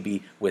 well,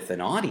 maybe with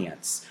an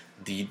audience,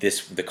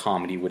 the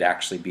comedy would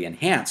actually be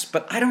enhanced.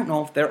 But I don't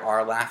know if there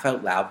are laugh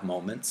out loud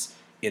moments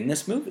in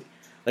this movie.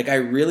 I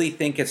really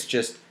think it's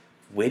just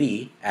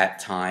witty at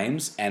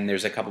times, and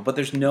there's a couple, but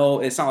it's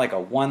not like a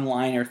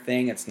one-liner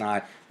thing. It's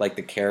not like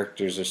the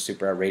characters are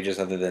super outrageous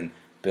other than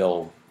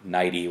Bill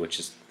Nighy,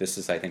 this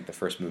is I think the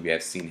first movie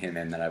I've seen him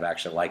in that I've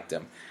actually liked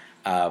him.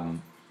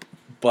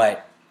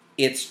 But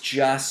it's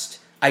just,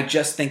 I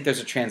just think there's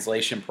a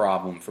translation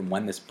problem from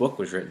when this book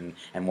was written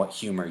and what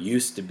humor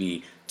used to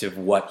be to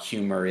what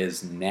humor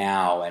is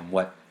now and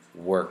what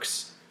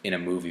works in a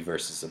movie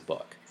versus a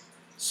book.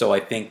 So I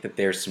think that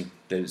there's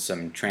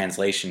some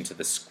translation to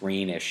the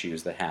screen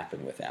issues that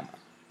happen with Emma.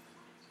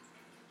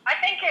 I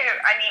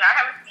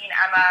haven't seen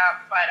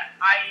Emma, but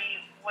I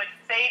would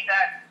say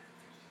that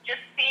just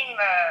seeing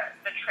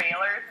the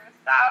trailers and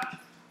stuff,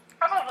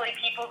 probably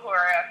people who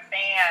are a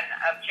fan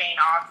of Jane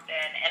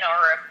Austen and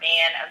are a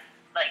fan of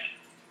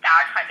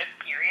that kind of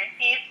period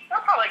piece, they're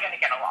probably going to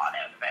get a lot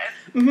out of it.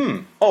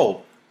 Mm-hmm.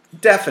 Oh,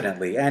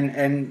 definitely.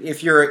 And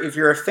if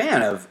you're a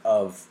fan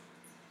of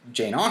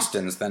Jane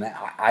Austen's, then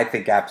I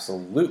think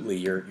absolutely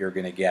you're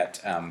going to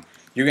get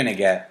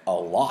a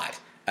lot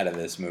out of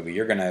this movie.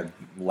 You're going to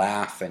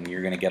laugh and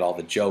you're going to get all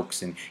the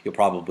jokes, and you'll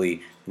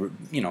probably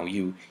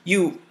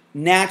you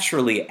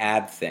naturally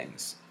add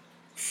things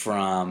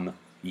from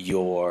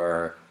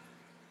your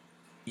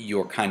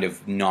kind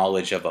of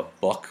knowledge of a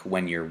book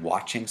when you're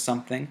watching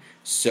something,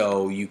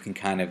 so you can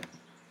kind of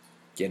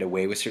get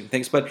away with certain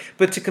things. But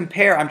to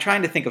compare, I'm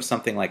trying to think of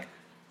something like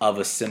of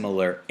a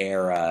similar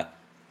era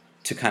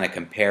to kind of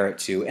compare it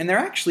to, and there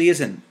actually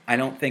isn't, I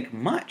don't think,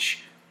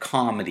 much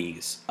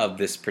comedies of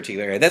this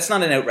particular era. That's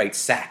not an outright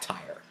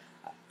satire,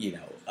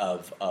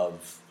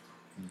 of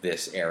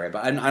this era.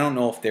 But I don't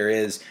know if there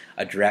is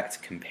a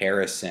direct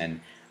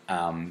comparison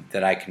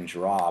that I can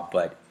draw.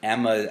 But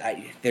Emma,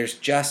 there's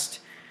just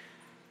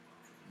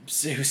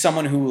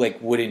someone who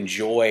would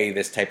enjoy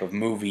this type of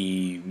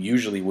movie.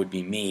 Usually would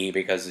be me,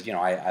 because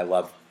I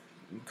love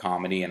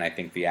comedy, and I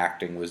think the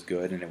acting was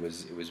good, and it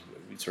was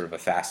sort of a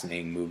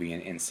fascinating movie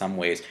in some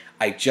ways.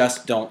 I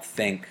just don't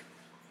think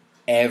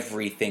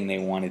everything they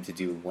wanted to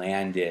do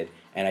landed,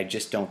 and I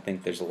just don't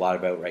think there's a lot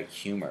of outright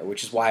humor,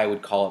 which is why I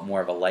would call it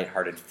more of a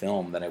lighthearted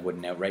film than I would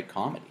an outright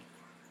comedy.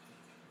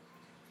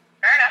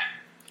 Fair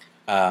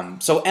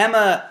enough. So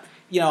Emma,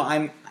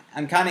 I'm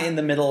kind of in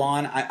the middle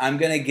on. I'm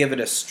going to give it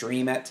a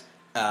stream it,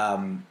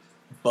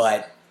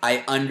 but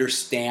I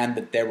understand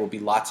that there will be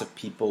lots of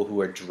people who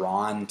are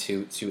drawn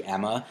to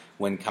Emma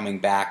when coming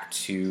back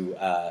to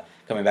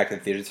the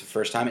theaters the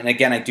first time. And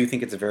again, I do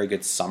think it's a very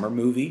good summer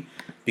movie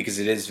because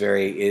it is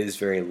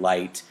very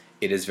light.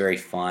 It is very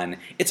fun.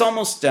 It's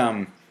almost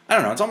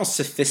it's almost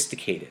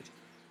sophisticated.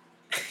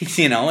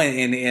 In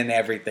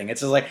everything.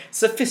 It's just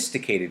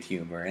sophisticated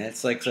humor, and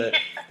it's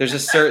there's a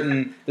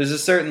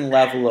certain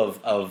level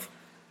of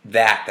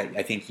that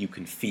I think you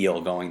can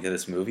feel going to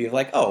this movie of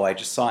I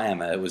just saw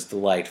Emma, it was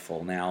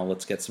delightful, now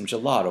let's get some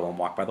gelato and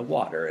walk by the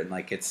water, and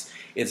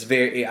it's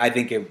very, I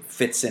think it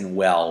fits in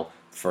well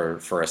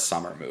for a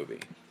summer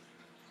movie.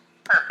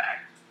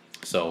 Perfect.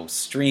 So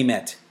stream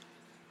it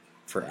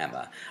for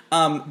Emma.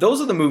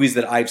 Those are the movies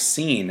that I've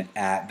seen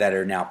that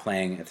are now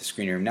playing at the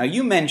Screening Room. Now,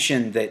 you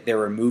mentioned that there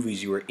were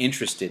movies you were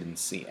interested in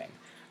seeing,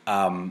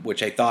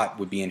 which I thought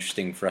would be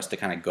interesting for us to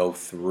kind of go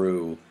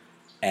through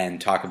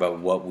and talk about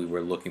what we were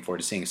looking forward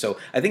to seeing. So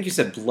I think you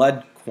said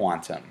Blood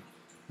Quantum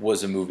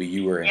was a movie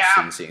you were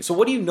interested in seeing. So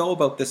what do you know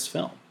about this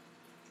film?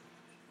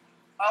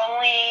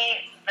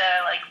 Only the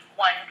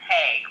one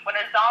take. When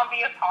a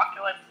zombie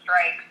apocalypse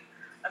strikes,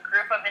 a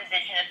group of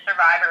indigenous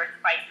survivors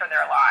fight for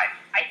their lives.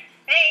 I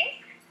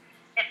think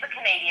it's a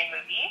Canadian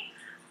movie.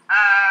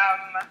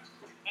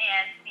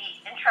 And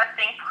the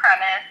interesting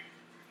premise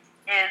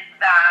is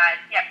that,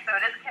 so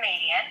it is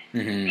Canadian.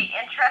 Mm-hmm. The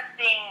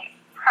interesting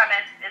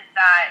premise is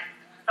that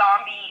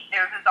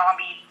there's a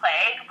zombie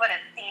plague, but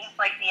it seems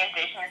like the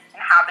indigenous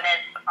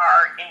inhabitants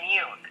are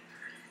immune.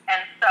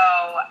 And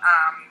so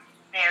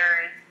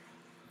there's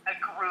a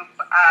group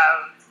of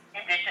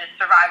indigenous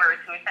survivors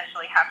who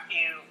essentially have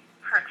to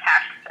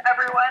protect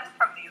everyone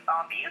from these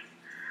zombies.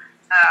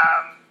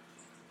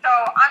 So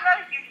I'm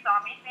not a huge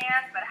zombie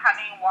fan, but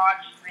having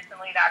watched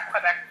recently that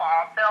Quebec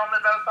Fall film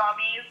about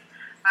zombies,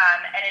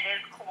 and it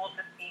is cool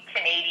to see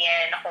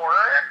Canadian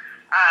horror,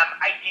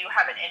 I do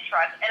have an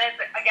interest. And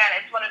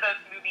it's one of those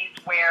movies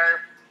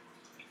where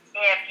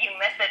if you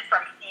miss it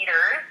from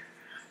theaters,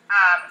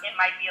 it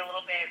might be a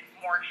little bit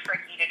more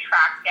tricky to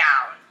track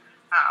down.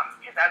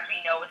 Because as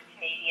we know with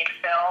Canadian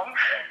film,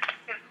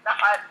 it's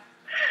not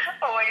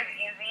always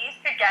easy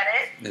to get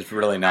it. It's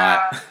really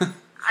not.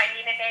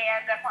 It may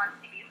end up on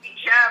CBC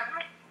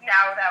Gem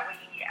now that we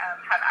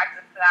have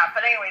access to that.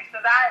 But anyway,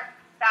 so that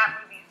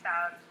movie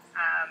sounds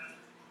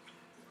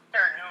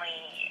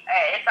certainly,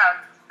 it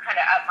sounds kind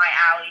of up my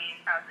alley.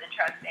 Sounds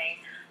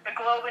interesting. The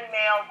Globe and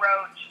Mail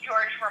wrote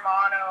George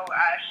Romano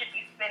should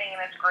be spinning in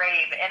his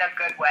grave in a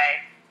good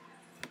way.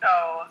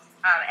 So,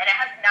 and it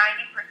has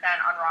 90%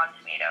 on Rotten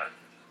Tomatoes.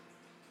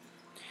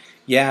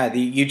 Yeah,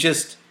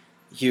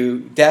 you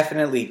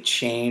definitely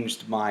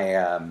changed my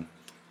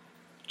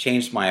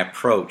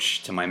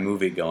approach to my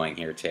movie going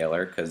here,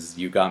 Taylor, because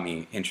you got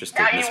me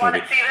interested in this movie. Now you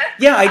want to see this?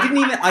 Yeah,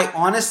 I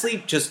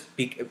honestly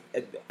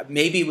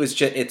maybe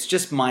it's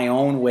just my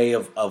own way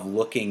of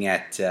looking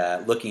at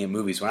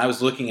movies. When I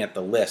was looking at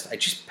the list, I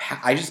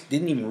just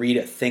didn't even read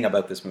a thing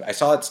about this movie. I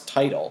saw its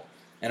title,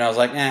 and I was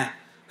like, and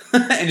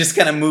just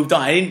kind of moved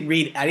on. I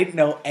didn't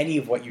know any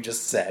of what you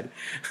just said.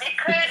 It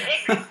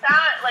could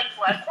sound like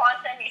Blood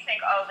Quantum. You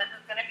think, this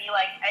is going to be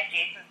like a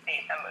Jason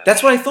Statham movie.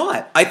 That's what I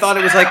thought. I thought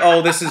it was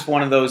this is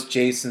one of those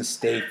Jason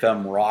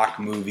Statham rock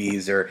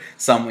movies, or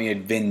something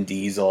with Vin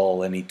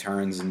Diesel and he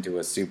turns into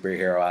a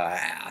superhero.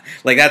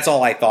 That's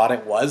all I thought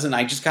it was, and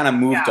I just kind of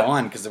moved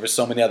on because there were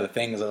so many other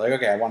things. I was like,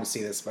 okay, I want to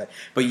see this, but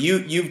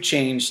you've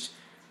changed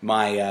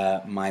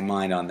my my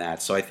mind on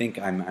that. So I think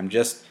I'm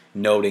just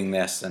noting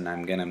this, and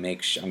I'm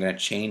gonna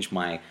change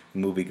my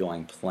movie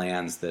going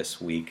plans this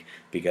week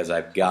because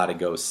I've got to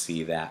go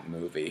see that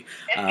movie.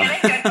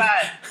 It's getting good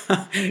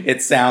buzz.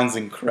 It sounds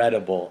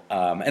incredible,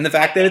 and the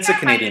fact that it's a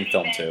Canadian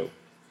film too.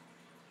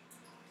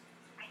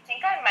 I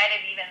think I might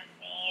have even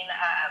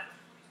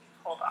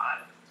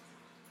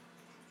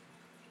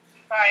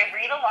So I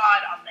read a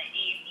lot on the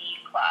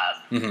AV Club.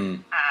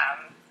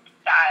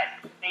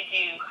 That they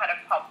do kind of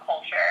pop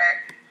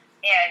culture,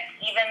 and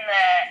even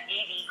the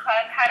AV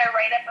Club had a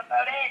write-up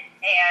about it,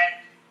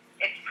 and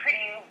it's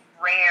pretty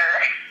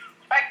rare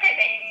that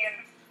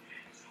Canadian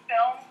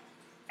film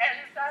and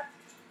stuff.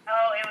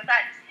 Oh, it was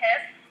at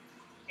TIFF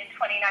in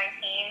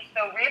 2019,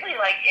 so really,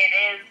 like, it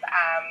is,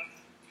 I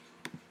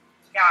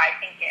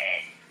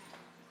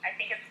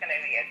think it's going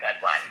to be a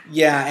good one.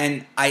 Yeah,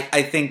 and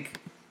I think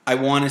I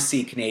want to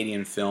see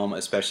Canadian film,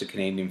 especially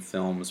Canadian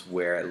films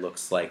where it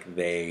looks like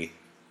they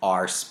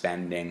are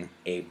spending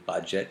a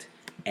budget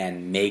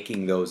and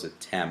making those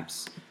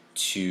attempts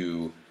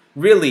to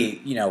really,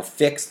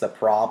 fix the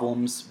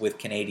problems with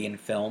Canadian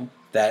film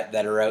that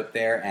are out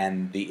there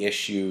and the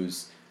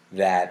issues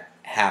that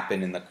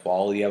happen in the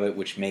quality of it,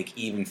 which make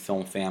even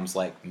film fans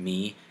like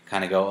me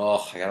kind of go,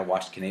 oh, I gotta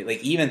watch Canadian.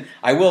 Like, even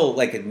I will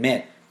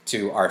admit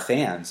to our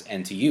fans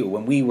and to you,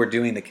 when we were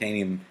doing the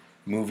Canadian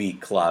Movie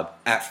Club,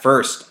 at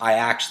first I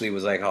actually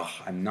was like, oh,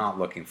 I'm not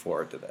looking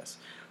forward to this.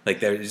 Like,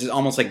 there's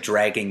almost like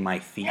dragging my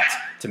feet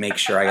to make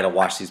sure I got to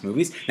watch these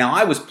movies. Now,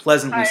 I was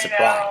pleasantly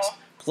surprised.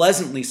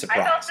 Pleasantly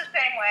surprised. I felt the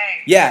same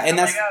way. Yeah, and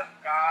that's. Like, oh,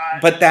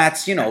 God. But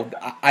that's,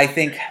 I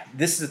think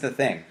this is the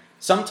thing.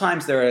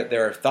 Sometimes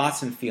there are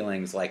thoughts and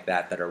feelings like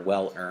that are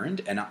well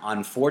earned, and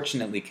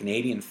unfortunately,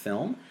 Canadian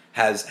film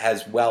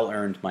has well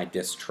earned my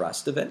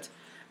distrust of it.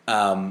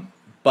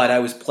 But I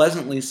was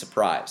pleasantly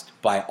surprised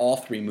by all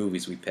three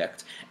movies we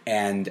picked,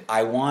 and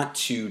I want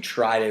to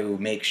try to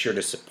make sure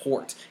to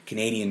support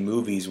Canadian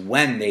movies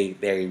when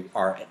they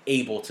are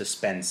able to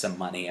spend some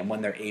money and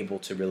when they're able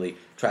to really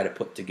try to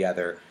put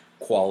together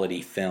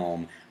quality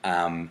film,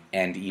 and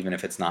even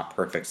if it's not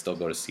perfect, still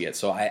go to see it.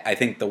 So I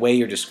think the way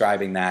you're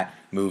describing that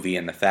movie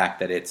and the fact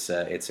that it's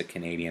a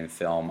Canadian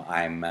film,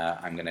 I'm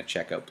going to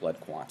check out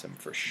Blood Quantum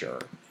for sure.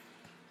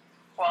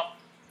 Well,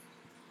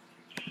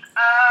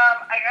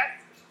 I guess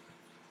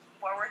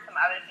what were some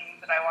other things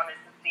that I wanted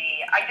to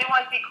see? I did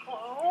want to see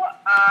Clue.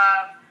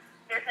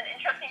 There's an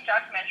interesting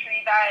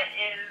documentary that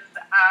is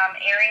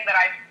airing that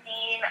I've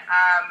seen.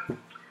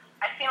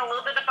 I've seen a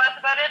little bit of buzz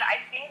about it.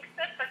 I think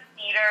that the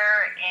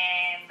theater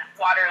in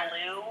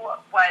Waterloo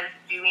was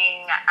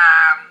doing,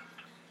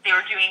 they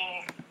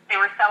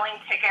were selling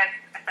tickets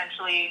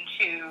essentially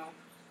to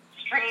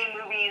stream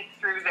movies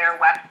through their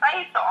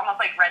website, so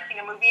almost like renting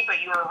a movie, but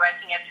you were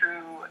renting it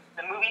through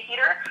the movie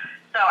theater.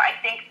 So I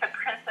think the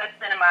Princess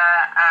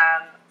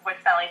Cinema was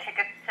selling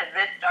tickets to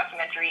this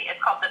documentary. It's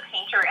called The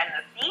Painter and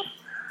the Thief.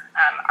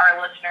 Our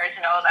listeners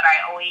know that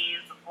I always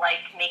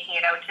like making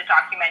it out to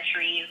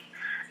documentaries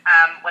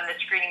when the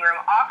screening room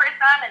offers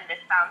them, and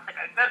this sounds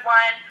like a good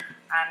one.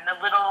 The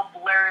little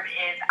blurb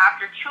is,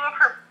 after two of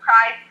her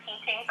prized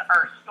paintings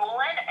are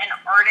stolen, an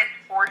artist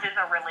forges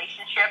a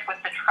relationship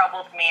with the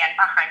troubled man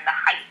behind the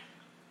heist.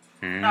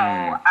 So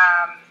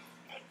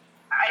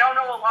I don't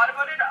know a lot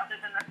about it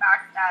other than the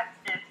fact that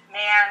this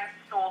man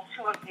stole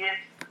two of this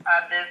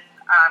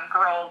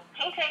girl's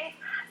paintings,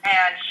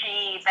 and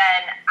she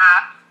then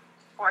asked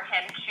for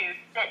him to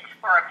sit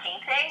for a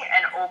painting,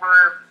 and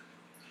over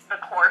the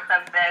course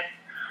of this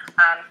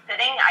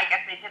sitting, I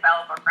guess they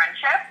develop a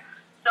friendship.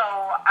 So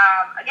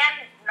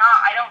again,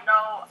 I don't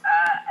know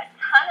a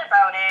ton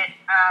about it,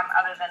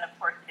 other than, of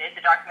course, it is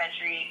a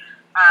documentary.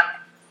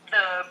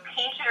 The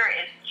painter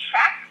is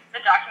Czech.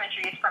 The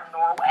documentary is from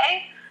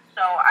Norway,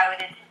 so I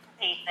would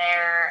anticipate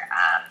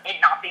it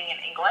not being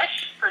in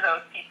English for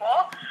those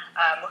people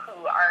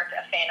who aren't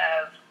a fan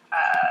of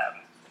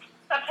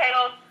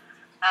subtitles.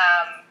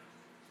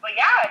 But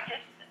yeah,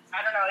 I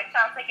don't know, it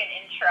sounds like an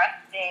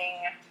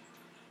interesting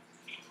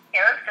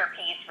character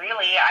piece,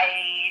 really.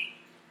 I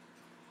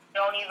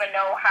don't even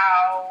know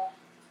how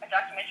a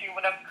documentary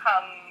would have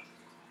come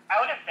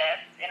out of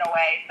this in a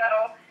way. So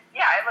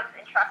yeah, it looks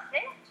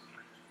interesting.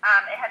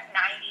 It has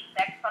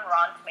 96 on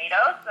Rotten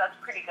Tomatoes, so that's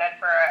pretty good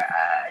for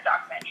a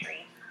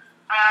documentary.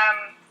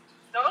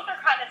 Those are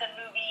kind of the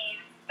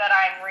movies that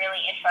I'm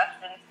really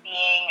interested in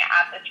seeing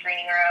at the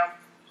screening room.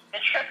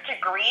 The Trip to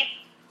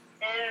Greece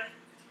is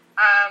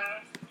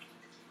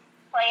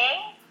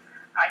playing.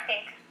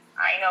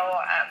 I know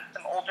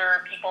some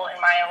older people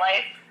in my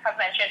life have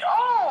mentioned,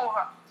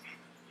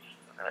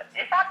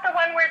 is that the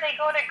one where they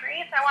go to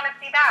Greece? I want to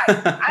see that.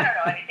 I don't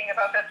know anything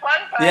about this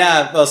one. But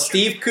yeah, well,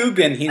 Steve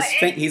Coogan,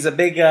 he's a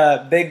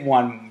big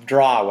one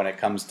draw when it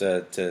comes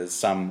to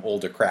some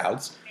older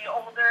crowds. The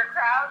older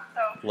crowds.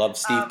 So love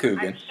Steve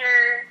Coogan. I'm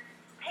sure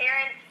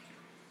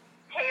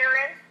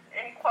parents,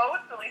 in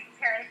quotes, at least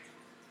parents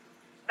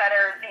that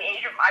are the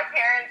age of my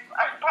parents,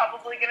 are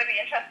probably going to be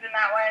interested in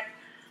that one.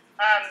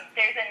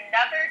 There's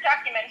another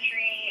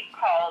documentary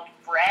called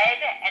Bread,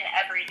 an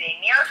Everyday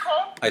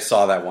Miracle. I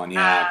saw that one,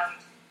 yeah.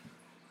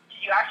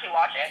 Did you actually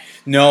watch it?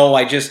 No,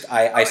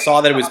 I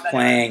saw that it was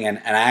playing, and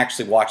I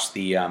actually watched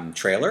the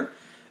trailer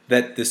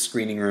that the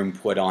screening room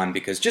put on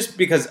because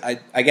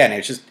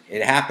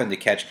it happened to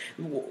catch.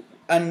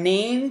 A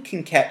name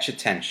can catch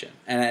attention,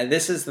 and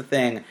this is the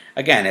thing.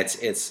 Again,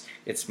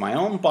 it's my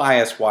own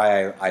bias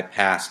why I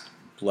passed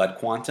Blood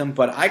Quantum,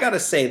 but I gotta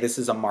say this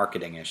is a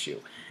marketing issue,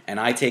 and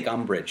I take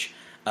umbrage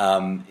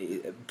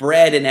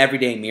Bread and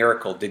Everyday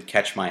Miracle did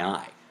catch my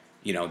eye,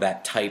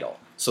 that title.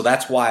 So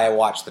that's why I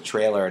watched the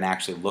trailer and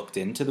actually looked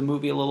into the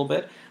movie a little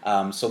bit.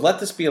 So let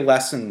this be a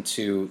lesson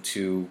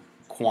to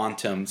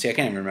Quantum. See, I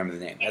can't even remember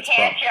the name. You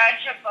can't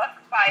judge a book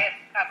by its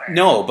cover.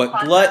 No,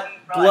 but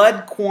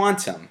Blood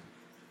Quantum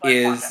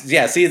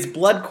it's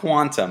Blood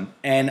Quantum,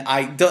 and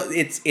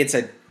it's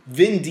a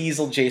Vin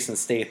Diesel, Jason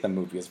Statham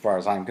movie as far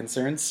as I'm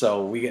concerned.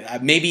 So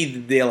maybe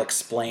they'll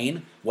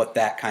explain what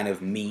that kind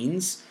of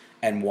means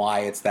and why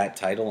it's that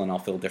title, and I'll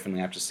feel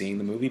differently after seeing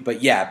the movie.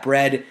 But yeah,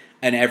 Bread,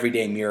 An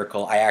Everyday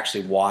Miracle. I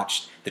actually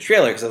watched the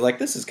trailer because I was like,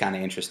 this is kind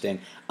of interesting,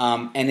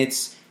 and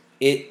it's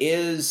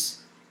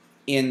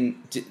in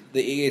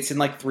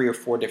like 3 or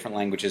 4 different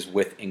languages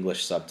with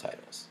English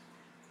subtitles.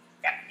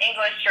 Yeah,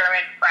 English,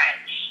 German,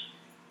 French.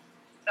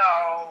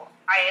 So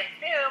I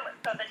assume,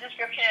 the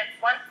description is,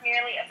 once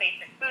merely a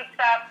basic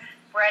foodstuff,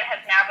 bread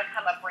has now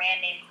become a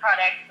brand name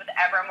product with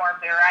ever more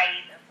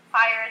varieties and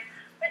suppliers.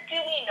 But do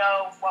we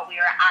know what we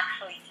are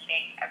actually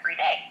eating every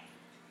day?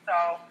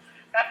 So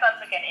that sounds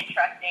like an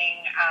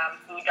interesting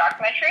food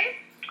documentary.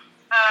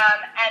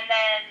 And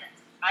then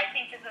I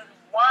think this is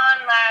one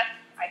last,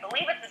 I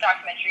believe it's a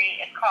documentary.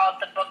 It's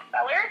called The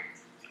Booksellers.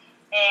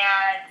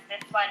 And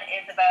this one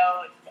is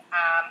about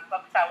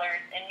booksellers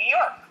in New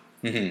York.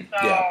 Mm-hmm. So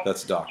yeah,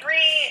 that's a doc.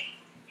 Three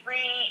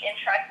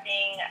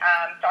interesting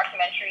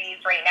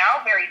documentaries right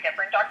now, very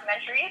different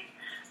documentaries.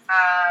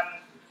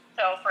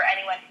 So for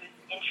anyone who's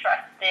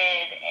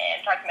interested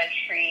in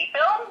documentary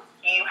films,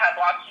 you have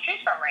lots to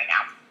choose from right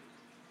now.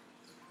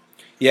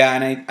 Yeah,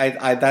 and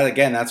I that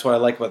again, that's what I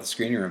like about the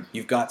screening room.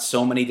 You've got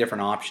so many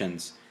different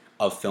options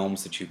of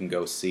films that you can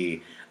go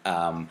see.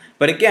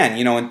 But again,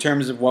 in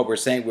terms of what we're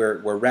saying,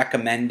 we're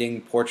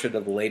recommending Portrait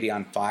of a Lady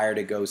on Fire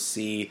to go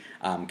see,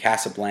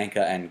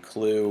 Casablanca and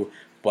Clue,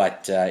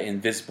 but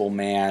Invisible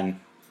Man,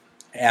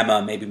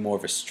 Emma, maybe more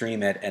of a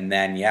stream it, and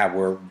then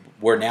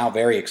we're now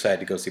very excited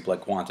to go see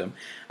Blood Quantum.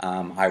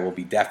 I will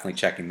be definitely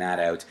checking that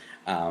out.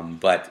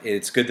 But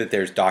it's good that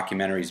there's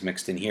documentaries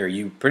mixed in here.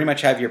 You pretty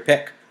much have your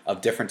pick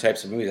of different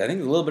types of movies. I think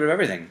there's a little bit of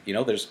everything.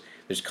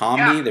 There's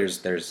comedy,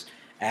 there's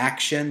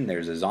action,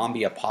 there's a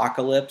zombie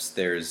apocalypse,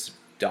 there's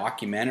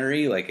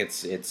documentary. Like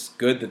it's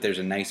good that there's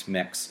a nice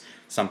mix,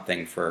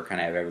 something for kind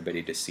of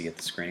everybody to see at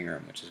the screening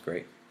room, which is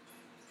great.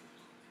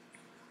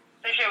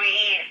 So should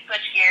we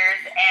switch gears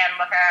and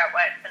look at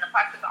what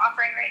Cineplex is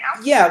offering right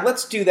now? Yeah,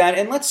 let's do that,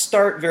 and let's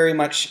start very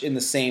much in the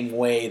same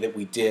way that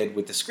we did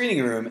with the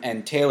screening room.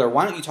 And Taylor,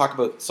 why don't you talk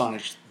about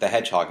Sonic the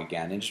Hedgehog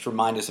again, and just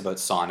remind us about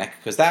Sonic,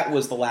 because that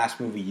was the last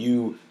movie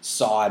you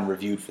saw and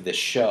reviewed for this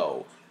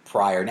show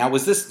prior. Now,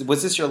 was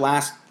this your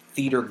last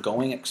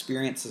theater-going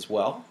experience as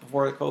well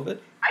before the COVID?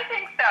 I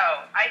think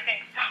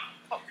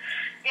so.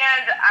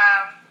 And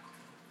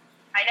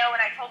I know when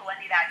I told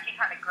Wendy that, she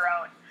kind of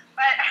groaned.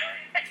 But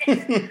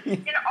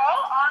in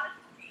all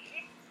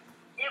honesty,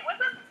 it was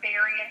a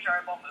very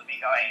enjoyable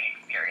movie-going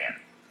experience.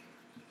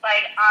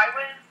 Like, I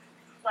was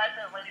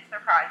pleasantly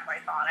surprised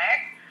by Sonic.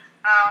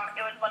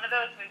 It was one of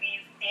those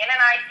movies, Dan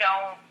and I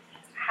don't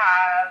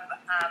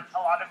have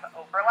a lot of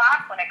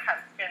overlap when it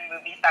comes to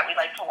movies that we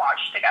like to watch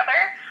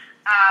together.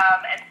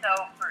 And so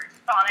for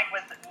Sonic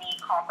was me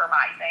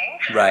compromising.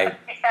 Right.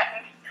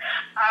 And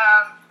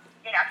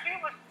it actually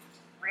was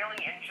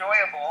really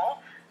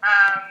enjoyable.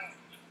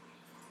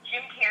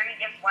 Jim Carrey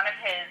gives one of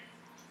his,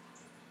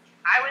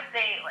 I would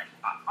say,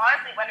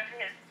 honestly, one of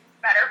his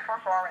better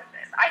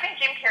performances. I think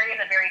Jim Carrey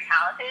is a very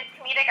talented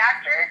comedic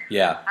actor.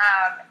 Yeah.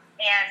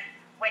 And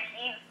when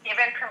he's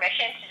given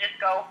permission to just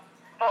go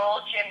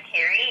full Jim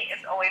Carrey,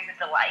 it's always a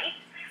delight.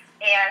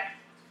 And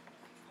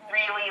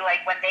really,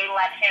 when they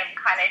let him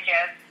kind of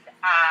just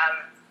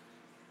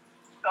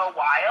go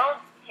wild,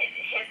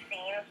 his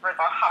scenes were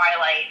the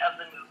highlight of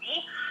the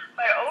movie.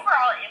 But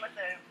overall, it was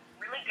a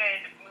really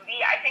good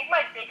movie. I think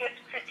my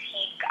biggest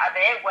critique of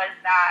it was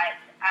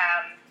that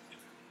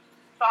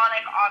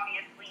Sonic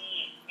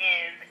obviously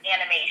is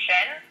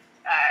animation,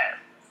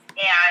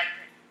 and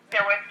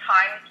there was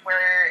times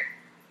where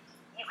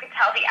you could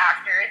tell the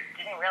actors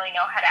didn't really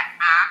know how to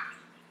act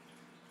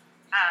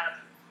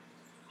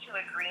to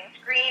a green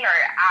screen or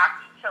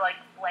act to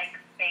blank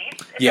space,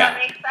 if that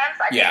makes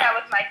sense. I think that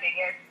was my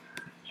biggest.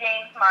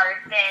 James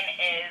Marsden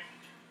is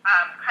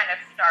kind of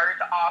stars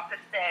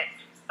opposite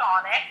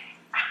Sonic.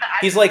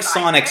 He's like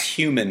Sonic's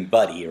human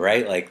buddy,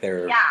 right?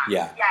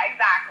 Yeah,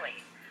 exactly.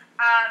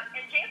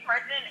 And James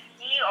Marsden,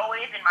 he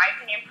always, in my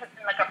opinion, puts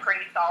in a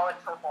pretty solid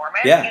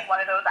performance. Yeah. He's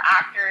one of those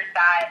actors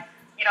that,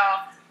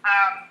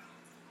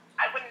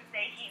 I wouldn't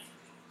say he's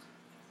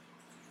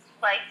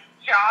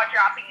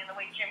jaw-dropping in the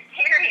way Jim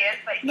Carrey is,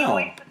 but he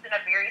always puts in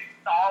a very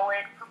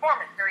solid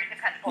performance, very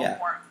dependable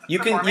performance. You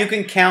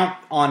can count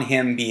on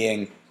him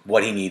being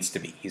what he needs to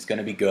be. He's going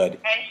to be good.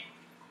 And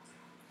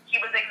he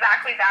was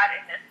exactly that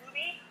in this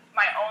movie.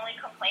 My only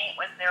complaint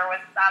was there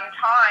was some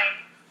time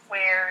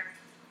where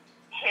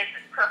his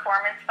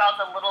performance felt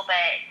a little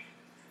bit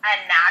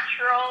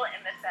unnatural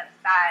in the sense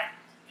that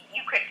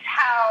you could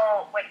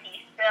tell when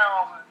he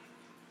filmed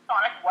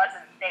Sonic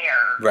wasn't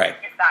there. Right.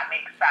 If that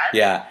makes sense.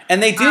 Yeah,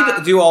 and they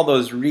did do all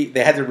those.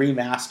 They had to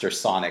remaster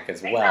Sonic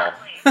as well.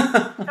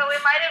 Exactly. So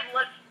it might have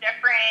looked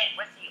different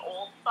with the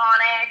old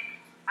Sonic,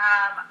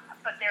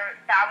 but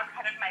that was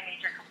kind of my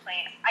major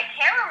complaint. I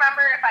can't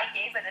remember if I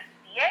gave it a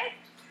see it.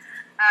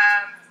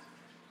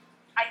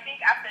 I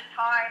think at the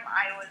time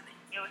it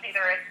was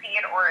either a see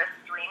it or a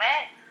stream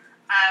it.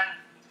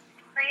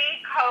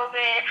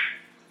 Pre-COVID,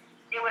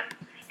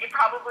 it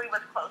probably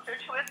was closer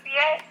to a see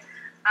it.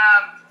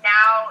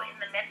 Now, in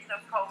the midst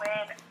of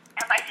COVID,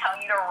 am I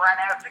telling you to run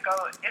out to go?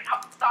 Is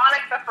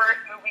Sonic the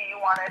first movie you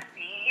want to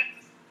see?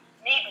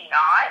 Maybe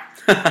not.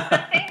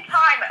 At the same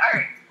time,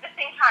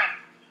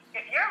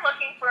 if you're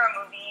looking for a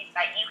movie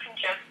that you can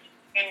just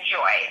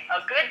enjoy,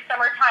 a good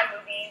summertime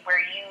movie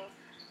where you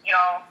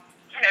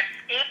can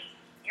escape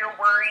your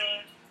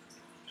worries,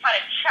 kind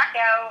of check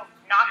out,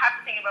 not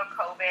have to think about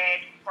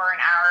COVID for an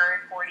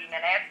hour and 40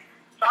 minutes,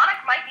 Sonic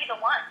might be the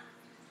one.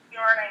 You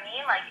know what I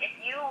mean? Like, if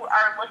you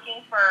are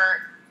looking for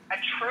a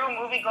true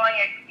movie-going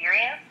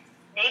experience,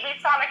 maybe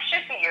Sonic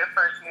should be your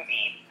first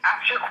movie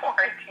after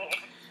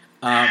quarantine.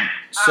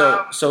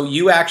 So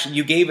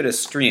you gave it a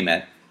stream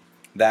it.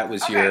 That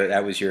was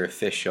your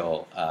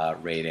official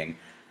rating.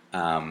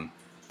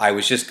 I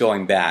was just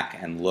going back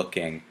and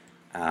looking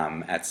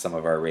at some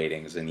of our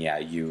ratings, and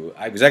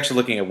I was actually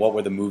looking at what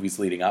were the movies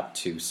leading up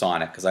to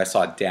Sonic, because I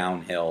saw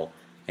Downhill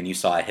and you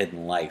saw A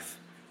Hidden Life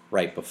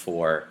right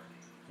before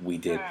we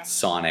did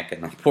Sonic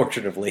and the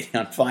Portrait of Lady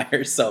on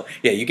Fire. So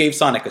you gave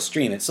Sonic a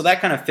stream it. So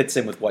that kind of fits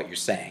in with what you're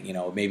saying.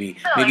 Maybe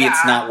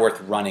it's not worth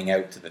running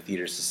out to the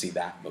theaters to see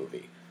that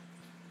movie.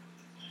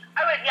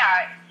 I would,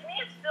 to me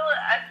it's still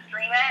a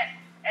stream it,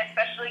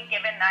 especially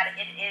given that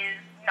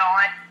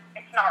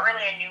it's not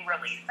really a new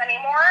release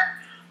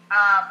anymore.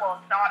 Well,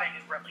 it's not a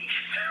new release.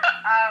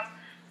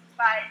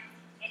 But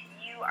if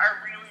you are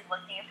really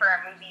looking for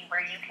a movie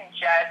where you can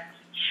just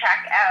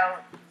check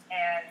out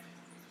and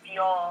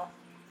feel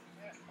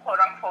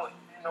quote-unquote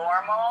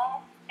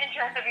normal in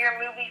terms of your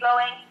movie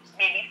going,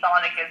 maybe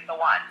Sonic is the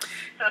one.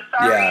 So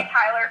sorry,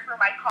 Tyler, for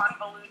my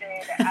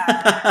convoluted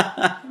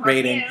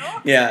rating.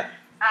 Review. Yeah.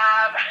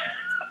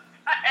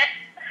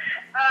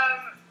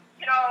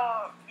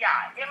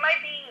 It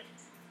might be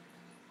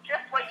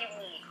just what you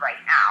need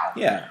right now.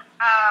 Yeah.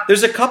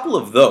 There's a couple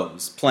of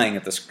those playing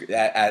at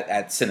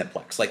at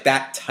Cineplex, like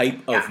that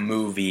type of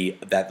movie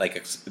that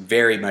like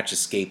very much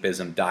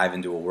escapism, dive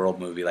into a world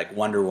movie, like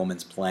Wonder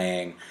Woman's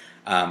playing.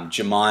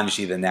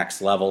 Jumanji: The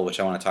Next Level, which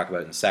I want to talk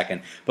about in a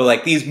second. But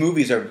like these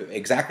movies are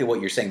exactly what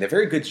you're saying. They're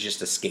very good to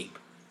just escape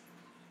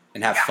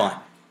and have fun.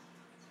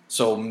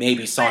 So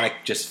maybe Sonic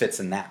just fits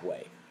in that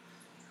way.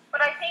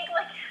 But I think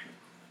like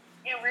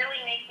it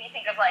really makes me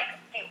think of like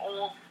the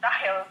old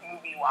style of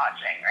movie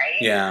watching,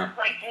 right? Yeah.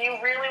 Like, do you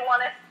really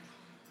want to?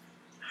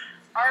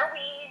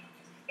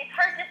 It's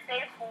hard to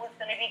say who's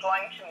going to be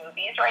going to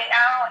movies right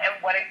now and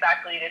what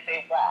exactly did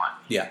they want.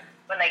 Yeah.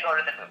 When they go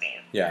to the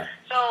movies. Yeah.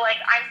 So,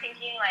 like, I'm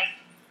thinking, like,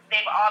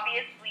 they've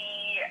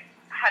obviously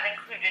have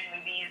included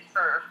movies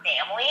for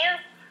families.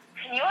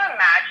 Can you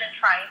imagine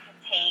trying to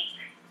take,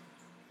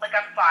 like,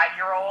 a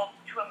 5-year-old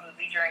to a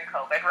movie during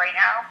COVID right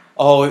now?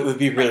 Oh, it would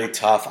be really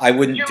tough. I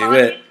wouldn't do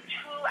it.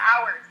 2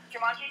 hours.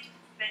 Jumanji,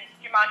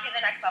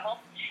 The Next Level,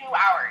 2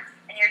 hours.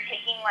 And you're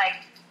taking,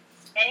 like,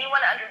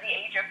 anyone under the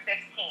age of 15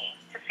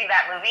 to see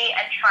that movie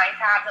and trying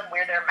to have them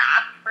wear their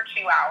mask for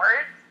 2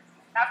 hours.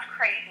 That's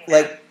crazy.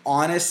 Like,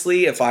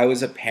 honestly, if I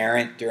was a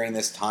parent during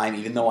this time,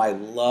 even though I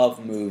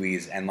love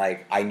movies, and,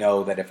 like, I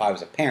know that if I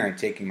was a parent,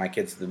 taking my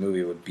kids to the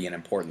movie would be an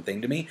important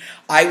thing to me,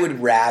 I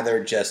would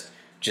rather just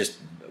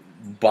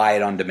buy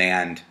it on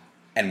demand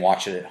and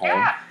watch it at home.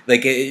 Yeah.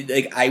 Like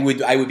I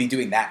would be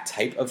doing that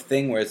type of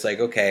thing where it's like,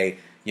 okay,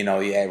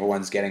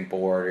 everyone's getting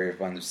bored or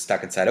everyone's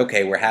stuck inside.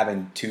 Okay, we're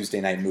having Tuesday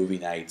night movie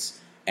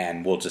nights,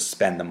 and we'll just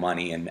spend the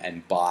money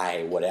and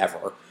buy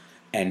whatever.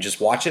 And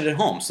just watch it at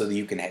home so that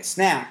you can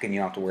snack and you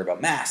don't have to worry about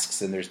masks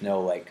and there's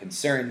no like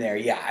concern there.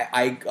 Yeah,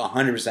 I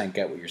 100%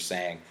 get what you're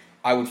saying.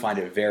 I would find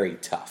it very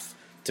tough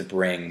to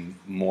bring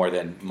more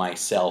than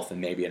myself and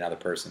maybe another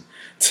person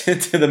to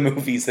the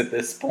movies at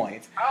this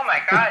point. Oh my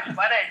gosh, and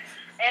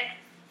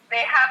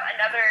they have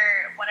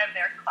another one of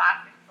their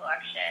classic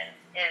selections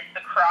is The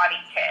Karate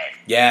Kid.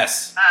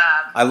 Yes,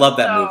 I love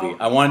that movie.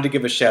 I wanted to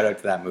give a shout out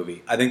to that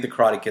movie. I think The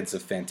Karate Kid's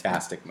a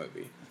fantastic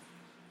movie.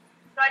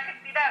 So I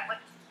could see that with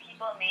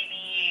people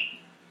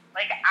maybe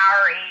like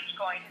our age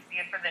going to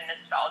see it for the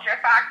nostalgia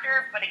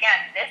factor. But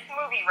again, this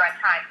movie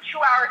runtime, 2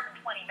 hours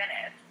and 20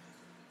 minutes.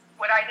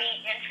 Would I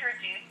be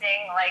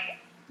introducing like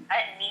a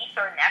niece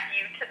or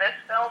nephew to this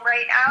film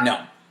right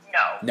now?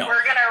 No.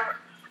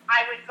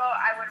 I would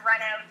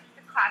run out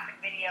to Classic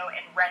Video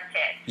and rent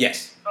it.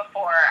 Yes.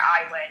 Before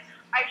I would.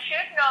 I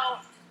should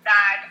note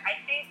that I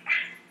think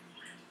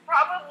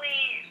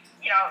probably,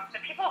 the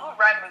people who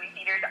run movie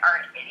theaters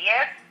aren't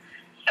idiots.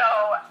 So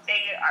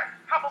they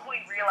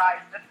probably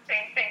realize the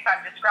same things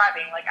I'm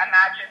describing. Like,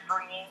 imagine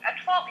bringing a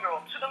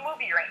 12-year-old to the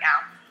movie right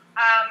now.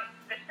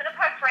 The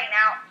Cineplex right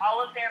now, all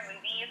of their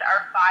movies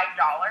are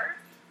 $5.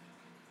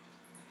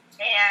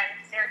 And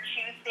their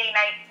Tuesday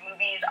night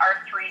movies are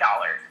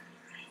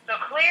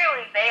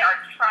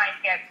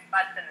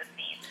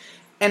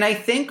And I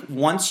think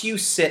once you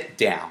sit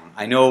down,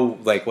 I know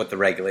like what the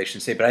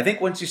regulations say, but I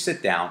think once you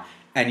sit down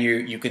and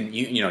you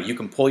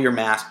can pull your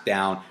mask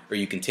down or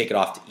you can take it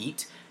off to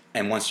eat.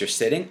 And once you're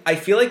sitting, I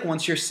feel like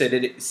once you're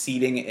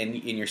seating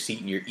in your seat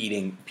and you're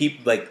eating,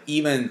 people like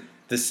even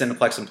the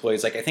Cineplex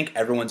employees, like I think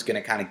everyone's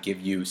going to kind of give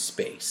you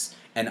space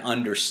and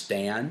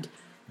understand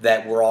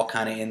that we're all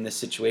kind of in this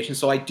situation.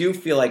 So I do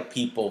feel like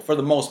people, for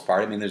the most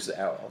part, I mean, there's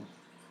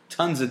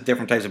tons of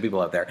different types of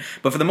people out there,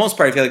 but for the most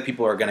part, I feel like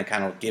people are going to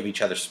kind of give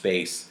each other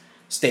space,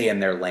 stay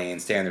in their lane,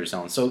 stay in their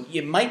zone. So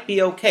it might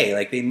be okay.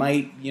 Like they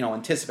might,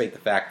 anticipate the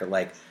fact that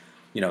like,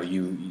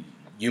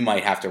 you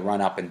might have to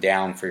run up and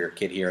down for your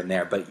kid here and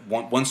there, but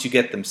once you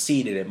get them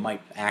seated, it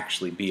might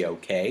actually be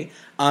okay.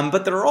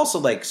 But there are also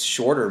like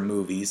shorter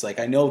movies. Like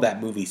I know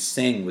that movie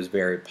Sing was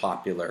very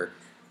popular,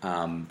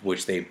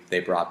 which they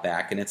brought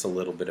back, and it's a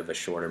little bit of a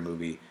shorter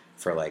movie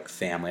for like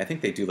family. I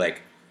think they do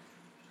like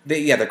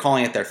they're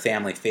calling it their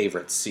family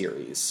favorite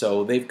series.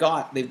 So they've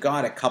got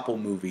a couple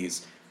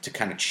movies to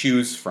kind of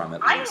choose from at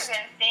least. I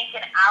even think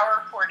an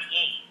hour 48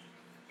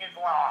 is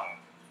long.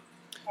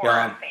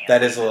 Yeah,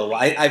 that is a little.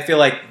 I feel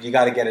like you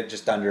got to get it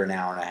just under an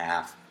hour and a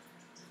half.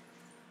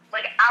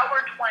 Like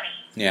hour 20.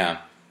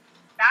 Yeah.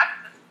 That's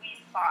the sweet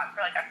spot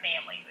for like a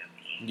family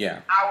movie.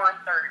 Yeah. Hour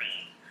 30.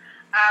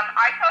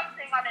 I saw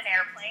Sing on an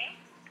airplane.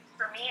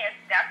 For me, it's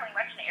definitely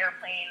much an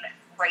airplane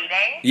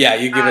rating. Yeah,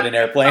 you give it an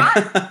airplane.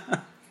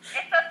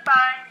 It's a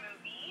fun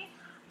movie,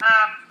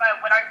 but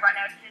would I run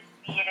out to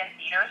see it in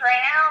theaters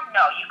right now?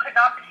 No, you could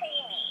not pay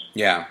me.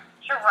 Yeah.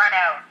 To run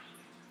out.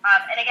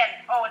 And again,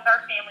 it's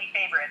our family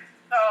favorite.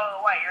 So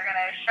what? You're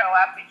gonna show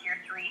up with your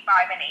 3,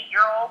 5, and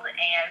 8-year-old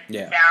and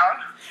sit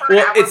down for an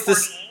hour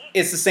 48?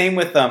 It's the same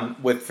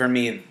with for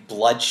me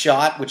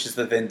Bloodshot, which is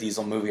the Vin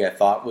Diesel movie I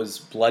thought was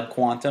Blood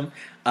Quantum.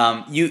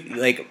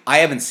 I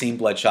haven't seen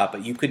Bloodshot,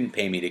 but you couldn't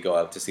pay me to go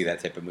out to see that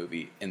type of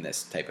movie in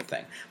this type of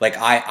thing. Like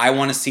I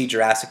want to see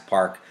Jurassic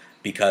Park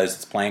because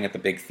it's playing at the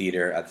big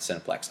theater at the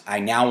Cineplex. I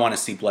now want to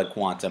see Blood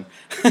Quantum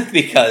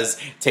because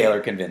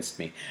Taylor convinced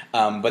me.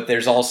 But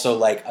there's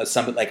also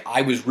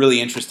I was really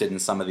interested in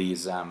some of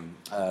these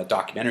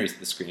documentaries at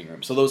the screening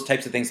room. So those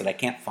types of things that I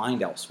can't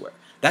find elsewhere.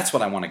 That's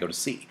what I want to go to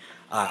see.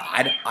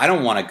 I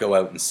don't want to go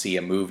out and see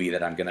a movie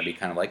that I'm going to be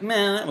kind of like,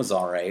 man, that was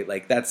all right.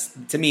 Like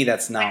to me,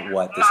 that's not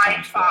what this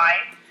time's for.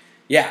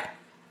 Yeah.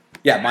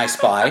 Yeah, My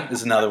Spy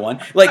is another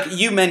one. Like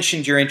you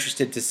mentioned, you're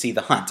interested to see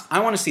The Hunt. I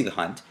want to see The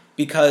Hunt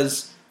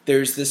because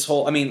there's this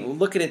whole,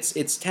 look at its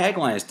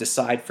tagline is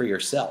decide for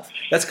yourself.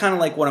 That's kind of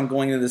like what I'm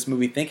going into this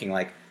movie thinking,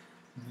 like,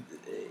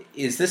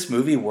 is this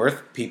movie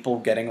worth people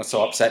getting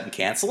so upset and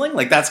canceling?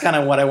 Like, that's kind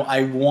of what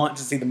I want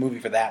to see the movie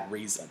for that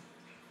reason.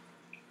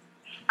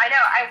 I know.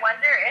 I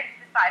wonder if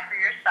decide for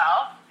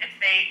yourself, if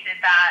they did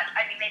that.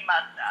 They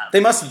must have. They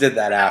must have did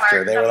that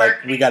after. They were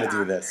like, we got to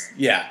do this.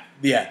 Yeah.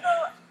 Yeah. So,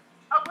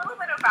 a little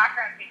bit of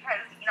background because,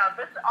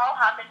 this all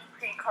happened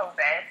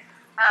pre-COVID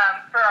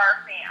for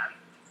our fans.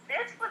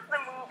 This was the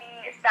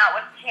movie that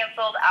was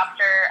canceled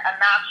after a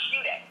mass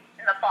shooting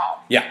in the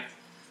fall. Yeah.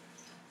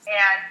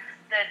 And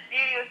the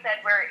studio said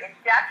we're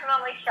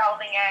indefinitely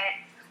shelving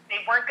it.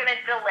 They weren't going to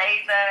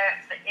delay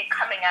it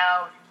coming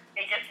out.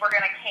 They just were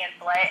going to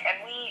cancel it.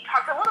 And we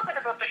talked a little bit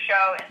about the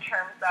show in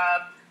terms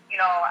of,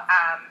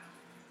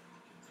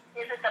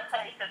 is it the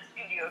place of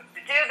studios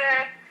to do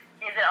this?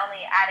 Is it only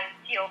adding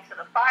fuel to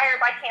the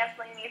fire by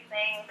canceling these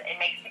things? It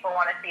makes people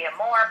want to see it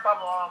more, blah,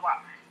 blah, blah,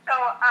 blah. So,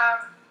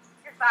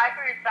 decide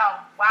for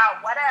yourself. Wow,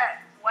 what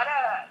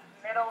a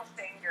middle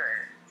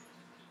finger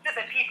to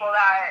the people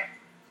that,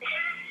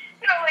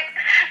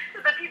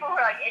 to the people who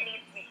are like, it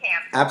needs to be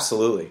canceled.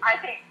 Absolutely. I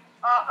think,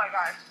 oh my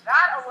gosh,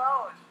 that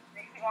alone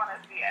makes me want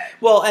to see it.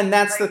 Well, and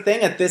that's the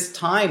thing. At this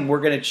time,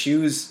 we're going to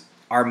choose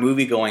our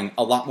movie going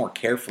a lot more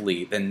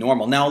carefully than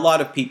normal. Now, a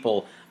lot of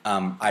people,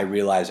 I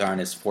realize,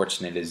 aren't as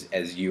fortunate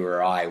as you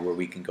or I, where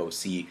we can go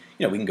see,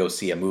 we can go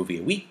see a movie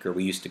a week, or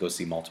we used to go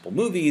see multiple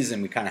movies,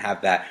 and we kind of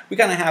have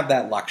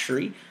that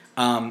luxury.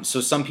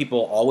 So some people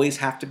always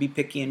have to be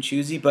picky and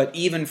choosy, but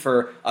even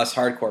for us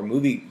hardcore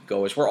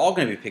moviegoers, we're all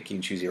going to be picky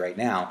and choosy right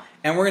now,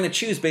 and we're going to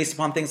choose based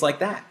upon things like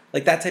that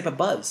type of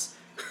buzz,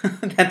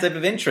 that type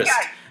of interest.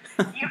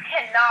 Yeah, you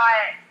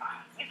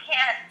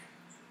can't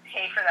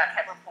pay for that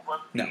type of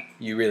publicity. No,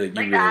 you really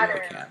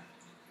can't.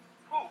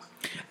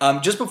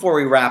 Just before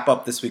we wrap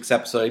up this week's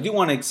episode, I do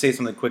want to say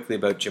something quickly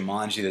about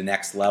Jumanji: The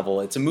Next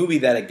Level. It's a movie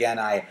that, again,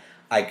 I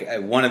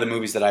one of the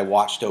movies that I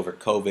watched over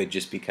COVID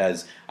just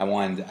because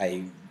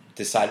I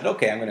decided,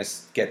 okay, I'm going to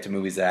get to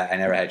movies that I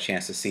never had a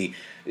chance to see.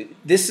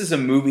 This is a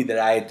movie that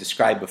I had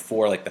described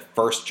before, like the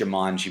first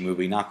Jumanji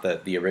movie, not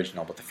the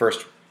original, but the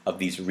first of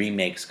these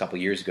remakes a couple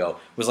years ago,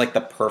 was like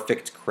the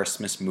perfect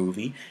Christmas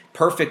movie.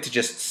 Perfect to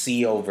just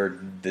see over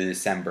the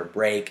December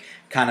break.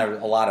 Kind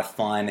of a lot of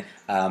fun.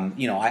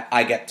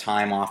 I get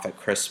time off at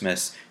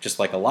Christmas, just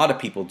like a lot of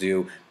people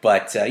do.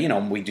 But, I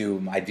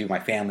do my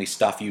family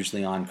stuff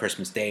usually on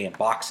Christmas Day and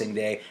Boxing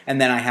Day. And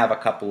then I have a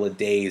couple of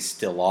days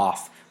still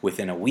off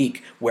within a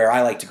week where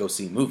I like to go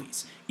see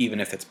movies,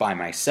 even if it's by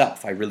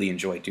myself. I really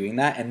enjoy doing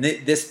that. And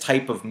this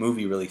type of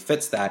movie really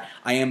fits that.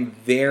 I am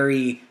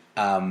very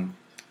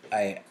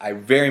I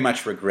very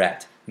much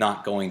regret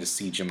not going to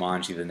see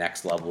Jumanji: The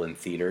Next Level in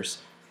theaters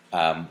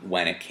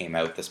when it came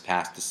out this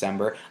past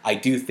December. I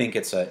do think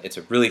it's a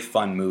really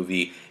fun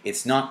movie.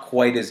 It's not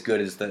quite as good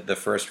as the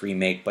first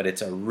remake, but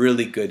it's a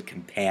really good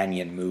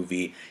companion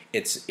movie.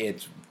 It's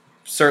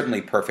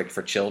certainly perfect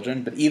for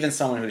children, but even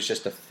someone who's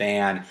just a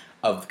fan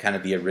of kind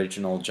of the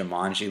original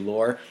Jumanji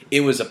lore,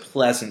 it was a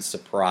pleasant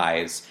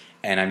surprise.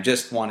 And I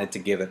just wanted to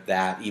give it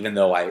that, even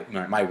though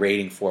my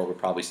rating for it would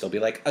probably still be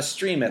like a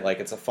stream it, like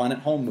it's a fun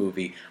at-home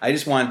movie. I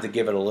just wanted to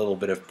give it a little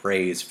bit of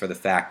praise for the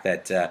fact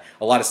that a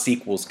lot of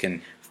sequels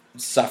can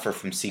suffer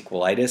from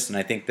sequelitis, and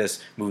I think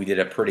this movie did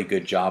a pretty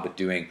good job of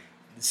doing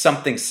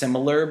something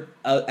similar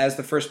as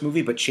the first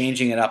movie, but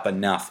changing it up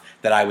enough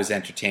that I was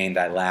entertained,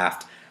 I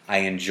laughed, I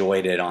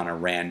enjoyed it on a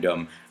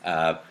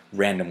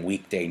random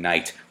weekday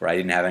night where I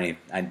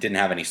didn't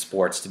have any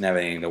sports, didn't have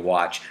anything to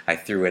watch. I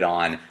threw it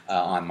on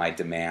my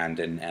demand,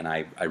 and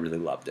I really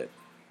loved it.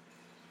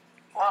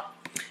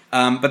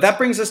 But that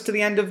brings us to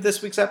the end of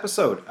this week's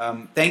episode.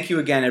 Thank you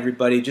again,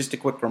 everybody. Just a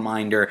quick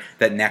reminder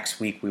that next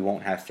week we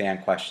won't have fan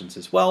questions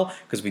as well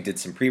because we did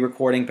some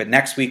pre-recording. But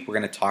next week we're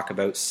going to talk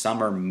about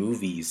summer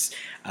movies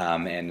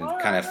and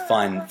kind of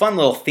fun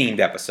little themed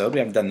episode. We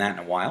haven't done that in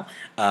a while.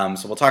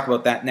 So we'll talk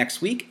about that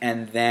next week.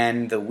 And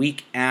then the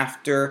week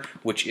after,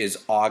 which is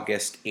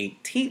August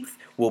 18th,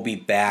 we'll be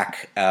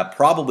back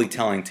probably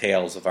telling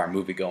tales of our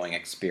movie-going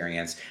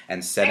experience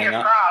and setting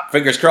up...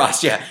 Fingers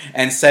crossed, yeah.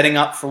 And setting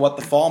up for what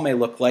the fall may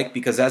look like,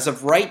 because as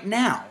of right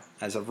now,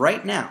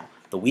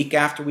 the week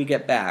after we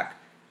get back,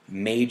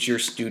 major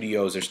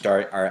studios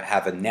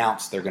have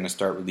announced they're going to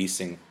start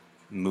releasing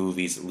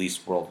movies, at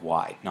least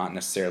worldwide. Not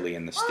necessarily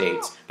in the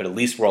States, but at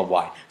least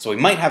worldwide. So we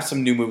might have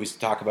some new movies to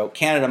talk about.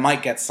 Canada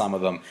might get some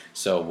of them,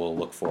 so we'll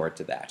look forward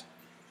to that.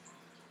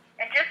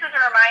 And just as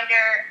a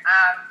reminder,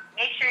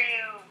 make sure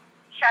you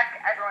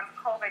check everyone's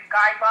COVID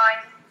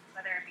guidelines,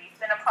 whether it be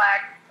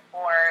Cineplex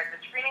or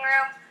the screening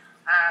room.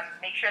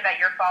 Make sure that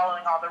you're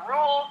following all the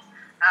rules.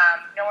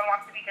 No one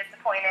wants to be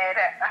disappointed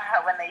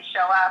when they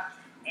show up,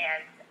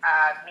 and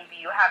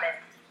maybe you haven't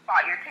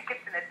bought your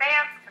tickets in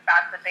advance, but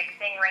that's a big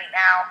thing right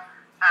now.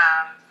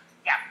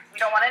 We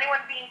don't want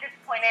anyone being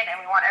disappointed,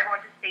 and we want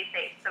everyone to stay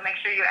safe. So make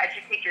sure you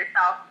educate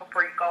yourself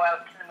before you go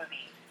out to the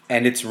movies.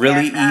 And it's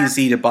really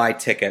easy to buy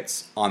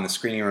tickets on the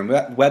Screening Room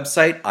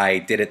website. I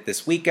did it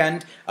this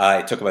weekend.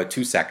 It took about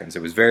 2 seconds.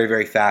 It was very,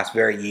 very fast,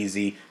 very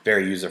easy,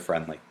 very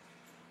user-friendly.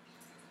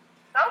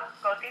 So,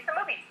 go see some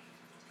movies.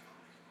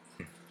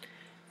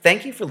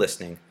 Thank you for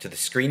listening to the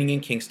Screening in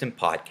Kingston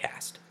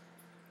podcast,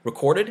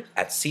 recorded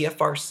at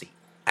CFRC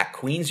at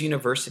Queen's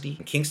University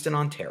in Kingston,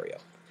 Ontario.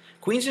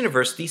 Queen's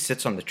University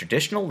sits on the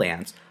traditional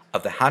lands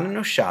of the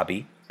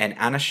Haudenosaunee and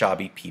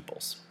Anishinaabe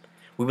peoples.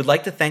 We would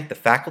like to thank the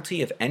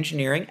Faculty of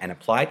Engineering and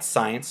Applied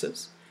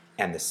Sciences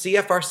and the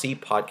CFRC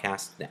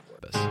Podcast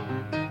Network.